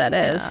 That's what that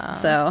is.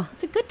 So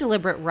it's a good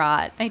deliberate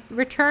rot. I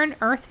return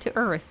earth to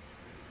earth.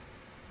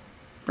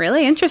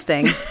 Really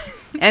interesting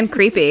and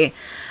creepy.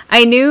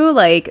 I knew,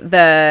 like,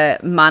 the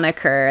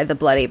moniker, the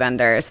Bloody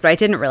Benders, but I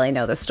didn't really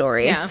know the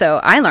story. Yeah. So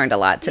I learned a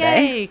lot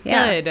today.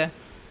 Yay, good.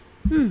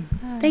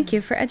 Thank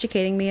you for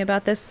educating me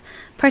about this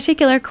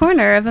particular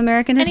corner of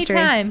American history.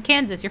 Anytime.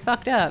 Kansas, you're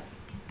fucked up.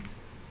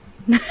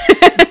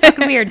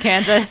 Fucking weird,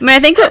 Kansas. I mean, I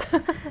think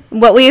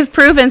what we've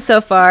proven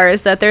so far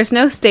is that there's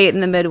no state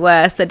in the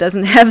Midwest that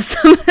doesn't have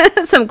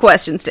some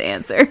questions to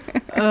answer.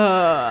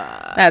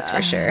 That's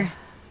for sure.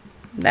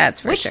 That's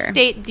for sure. Which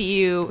state do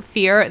you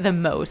fear the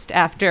most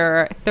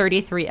after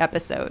 33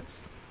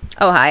 episodes?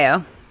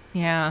 Ohio.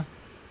 Yeah.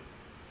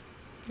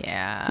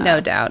 Yeah. No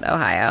doubt,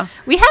 Ohio.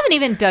 We haven't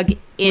even dug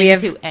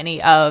into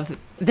any of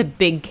the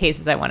big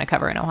cases I want to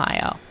cover in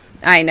Ohio.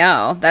 I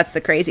know. That's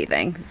the crazy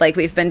thing. Like,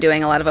 we've been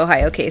doing a lot of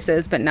Ohio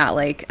cases, but not,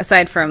 like,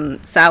 aside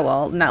from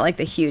Sowell, not, like,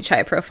 the huge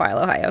high-profile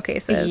Ohio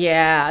cases.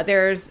 Yeah,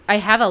 I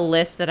have a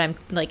list that I'm,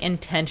 like,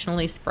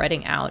 intentionally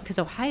spreading out, because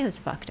Ohio's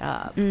fucked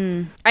up.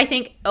 I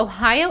think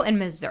Ohio and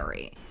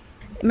Missouri.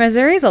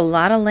 Missouri's a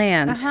lot of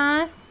land.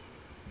 Uh-huh.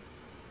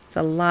 It's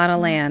a lot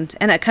of land.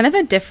 And a kind of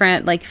a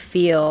different, like,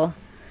 feel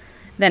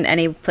than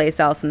any place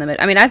else in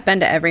the I mean, I've been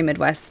to every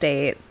Midwest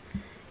state.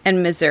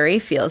 And Missouri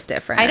feels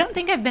different. I don't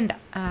think I've been to...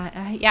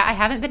 I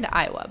haven't been to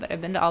Iowa, but I've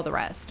been to all the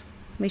rest.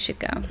 We should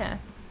go. Yeah.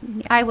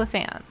 Iowa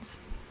fans,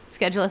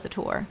 schedule us a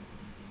tour.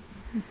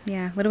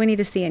 Yeah. What do we need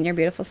to see in your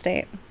beautiful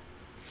state?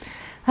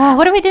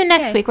 What do we do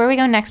next week? Where are we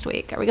going next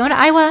week? Are we going to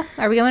Iowa?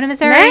 Are we going to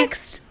Missouri?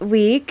 Next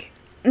week?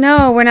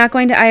 No, we're not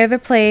going to either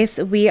place.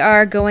 We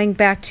are going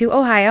back to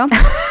Ohio.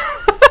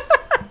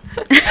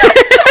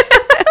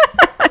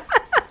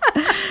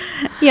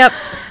 Yep.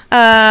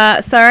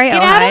 Sorry,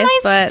 Get Ohio, out of my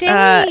but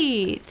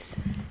state.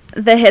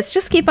 The hits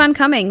just keep on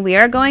coming. We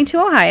are going to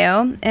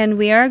Ohio, and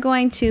we are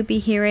going to be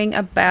hearing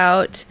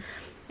about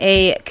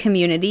a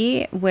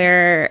community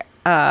where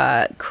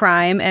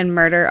crime and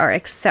murder are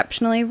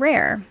exceptionally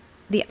rare.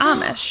 The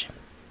Amish.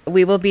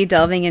 We will be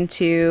delving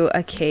into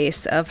a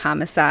case of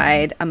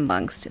homicide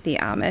amongst the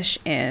Amish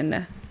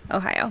in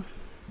Ohio.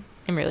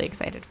 I'm really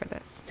excited for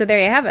this. So there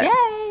you have it.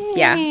 Yay!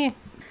 Yeah.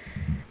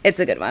 It's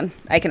a good one.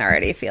 I can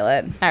already feel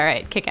it. All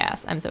right. Kick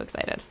ass. I'm so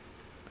excited.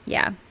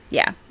 Yeah.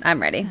 Yeah.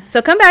 I'm ready.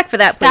 So come back for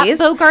that, please.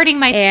 Stop bogarting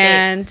my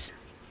and state.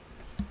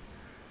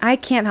 I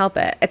can't help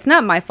it. It's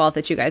not my fault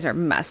that you guys are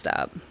messed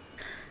up.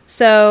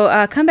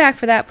 So come back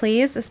for that,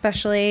 please,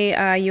 especially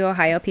you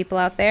Ohio people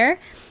out there.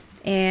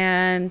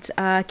 And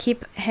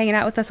keep hanging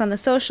out with us on the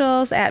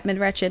socials at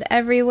MidWretched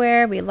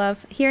everywhere. We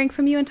love hearing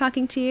from you and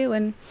talking to you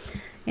and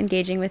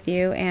engaging with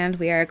you. And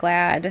we are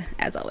glad,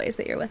 as always,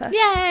 that you're with us.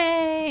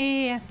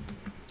 Yay!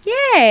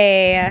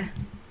 Yay!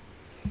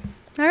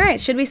 All right,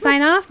 should we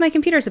sign off? My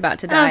computer's about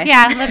to die. Oh,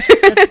 yeah,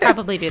 let's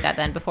probably do that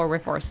then before we're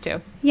forced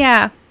to.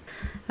 Yeah.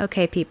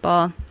 Okay,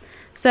 people.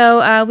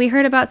 So we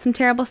heard about some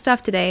terrible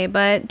stuff today,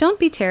 but don't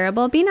be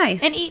terrible. Be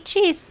nice. And eat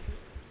cheese.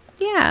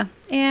 Yeah,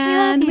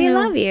 and we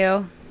love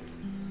you.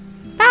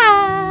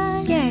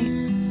 Bye!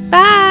 Yay.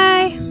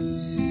 Bye!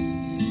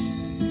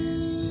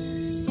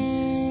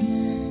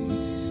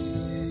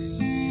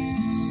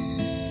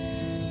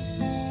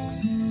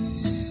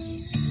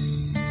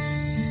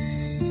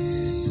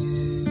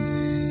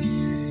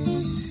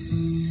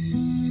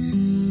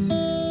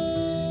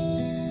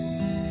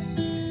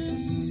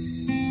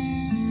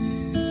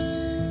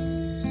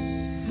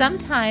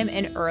 Sometime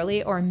in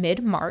early or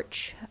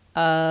mid-March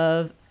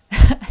of,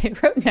 I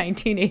wrote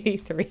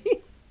 1983.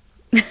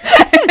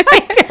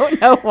 I don't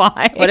know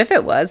why. What if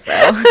it was,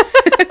 though?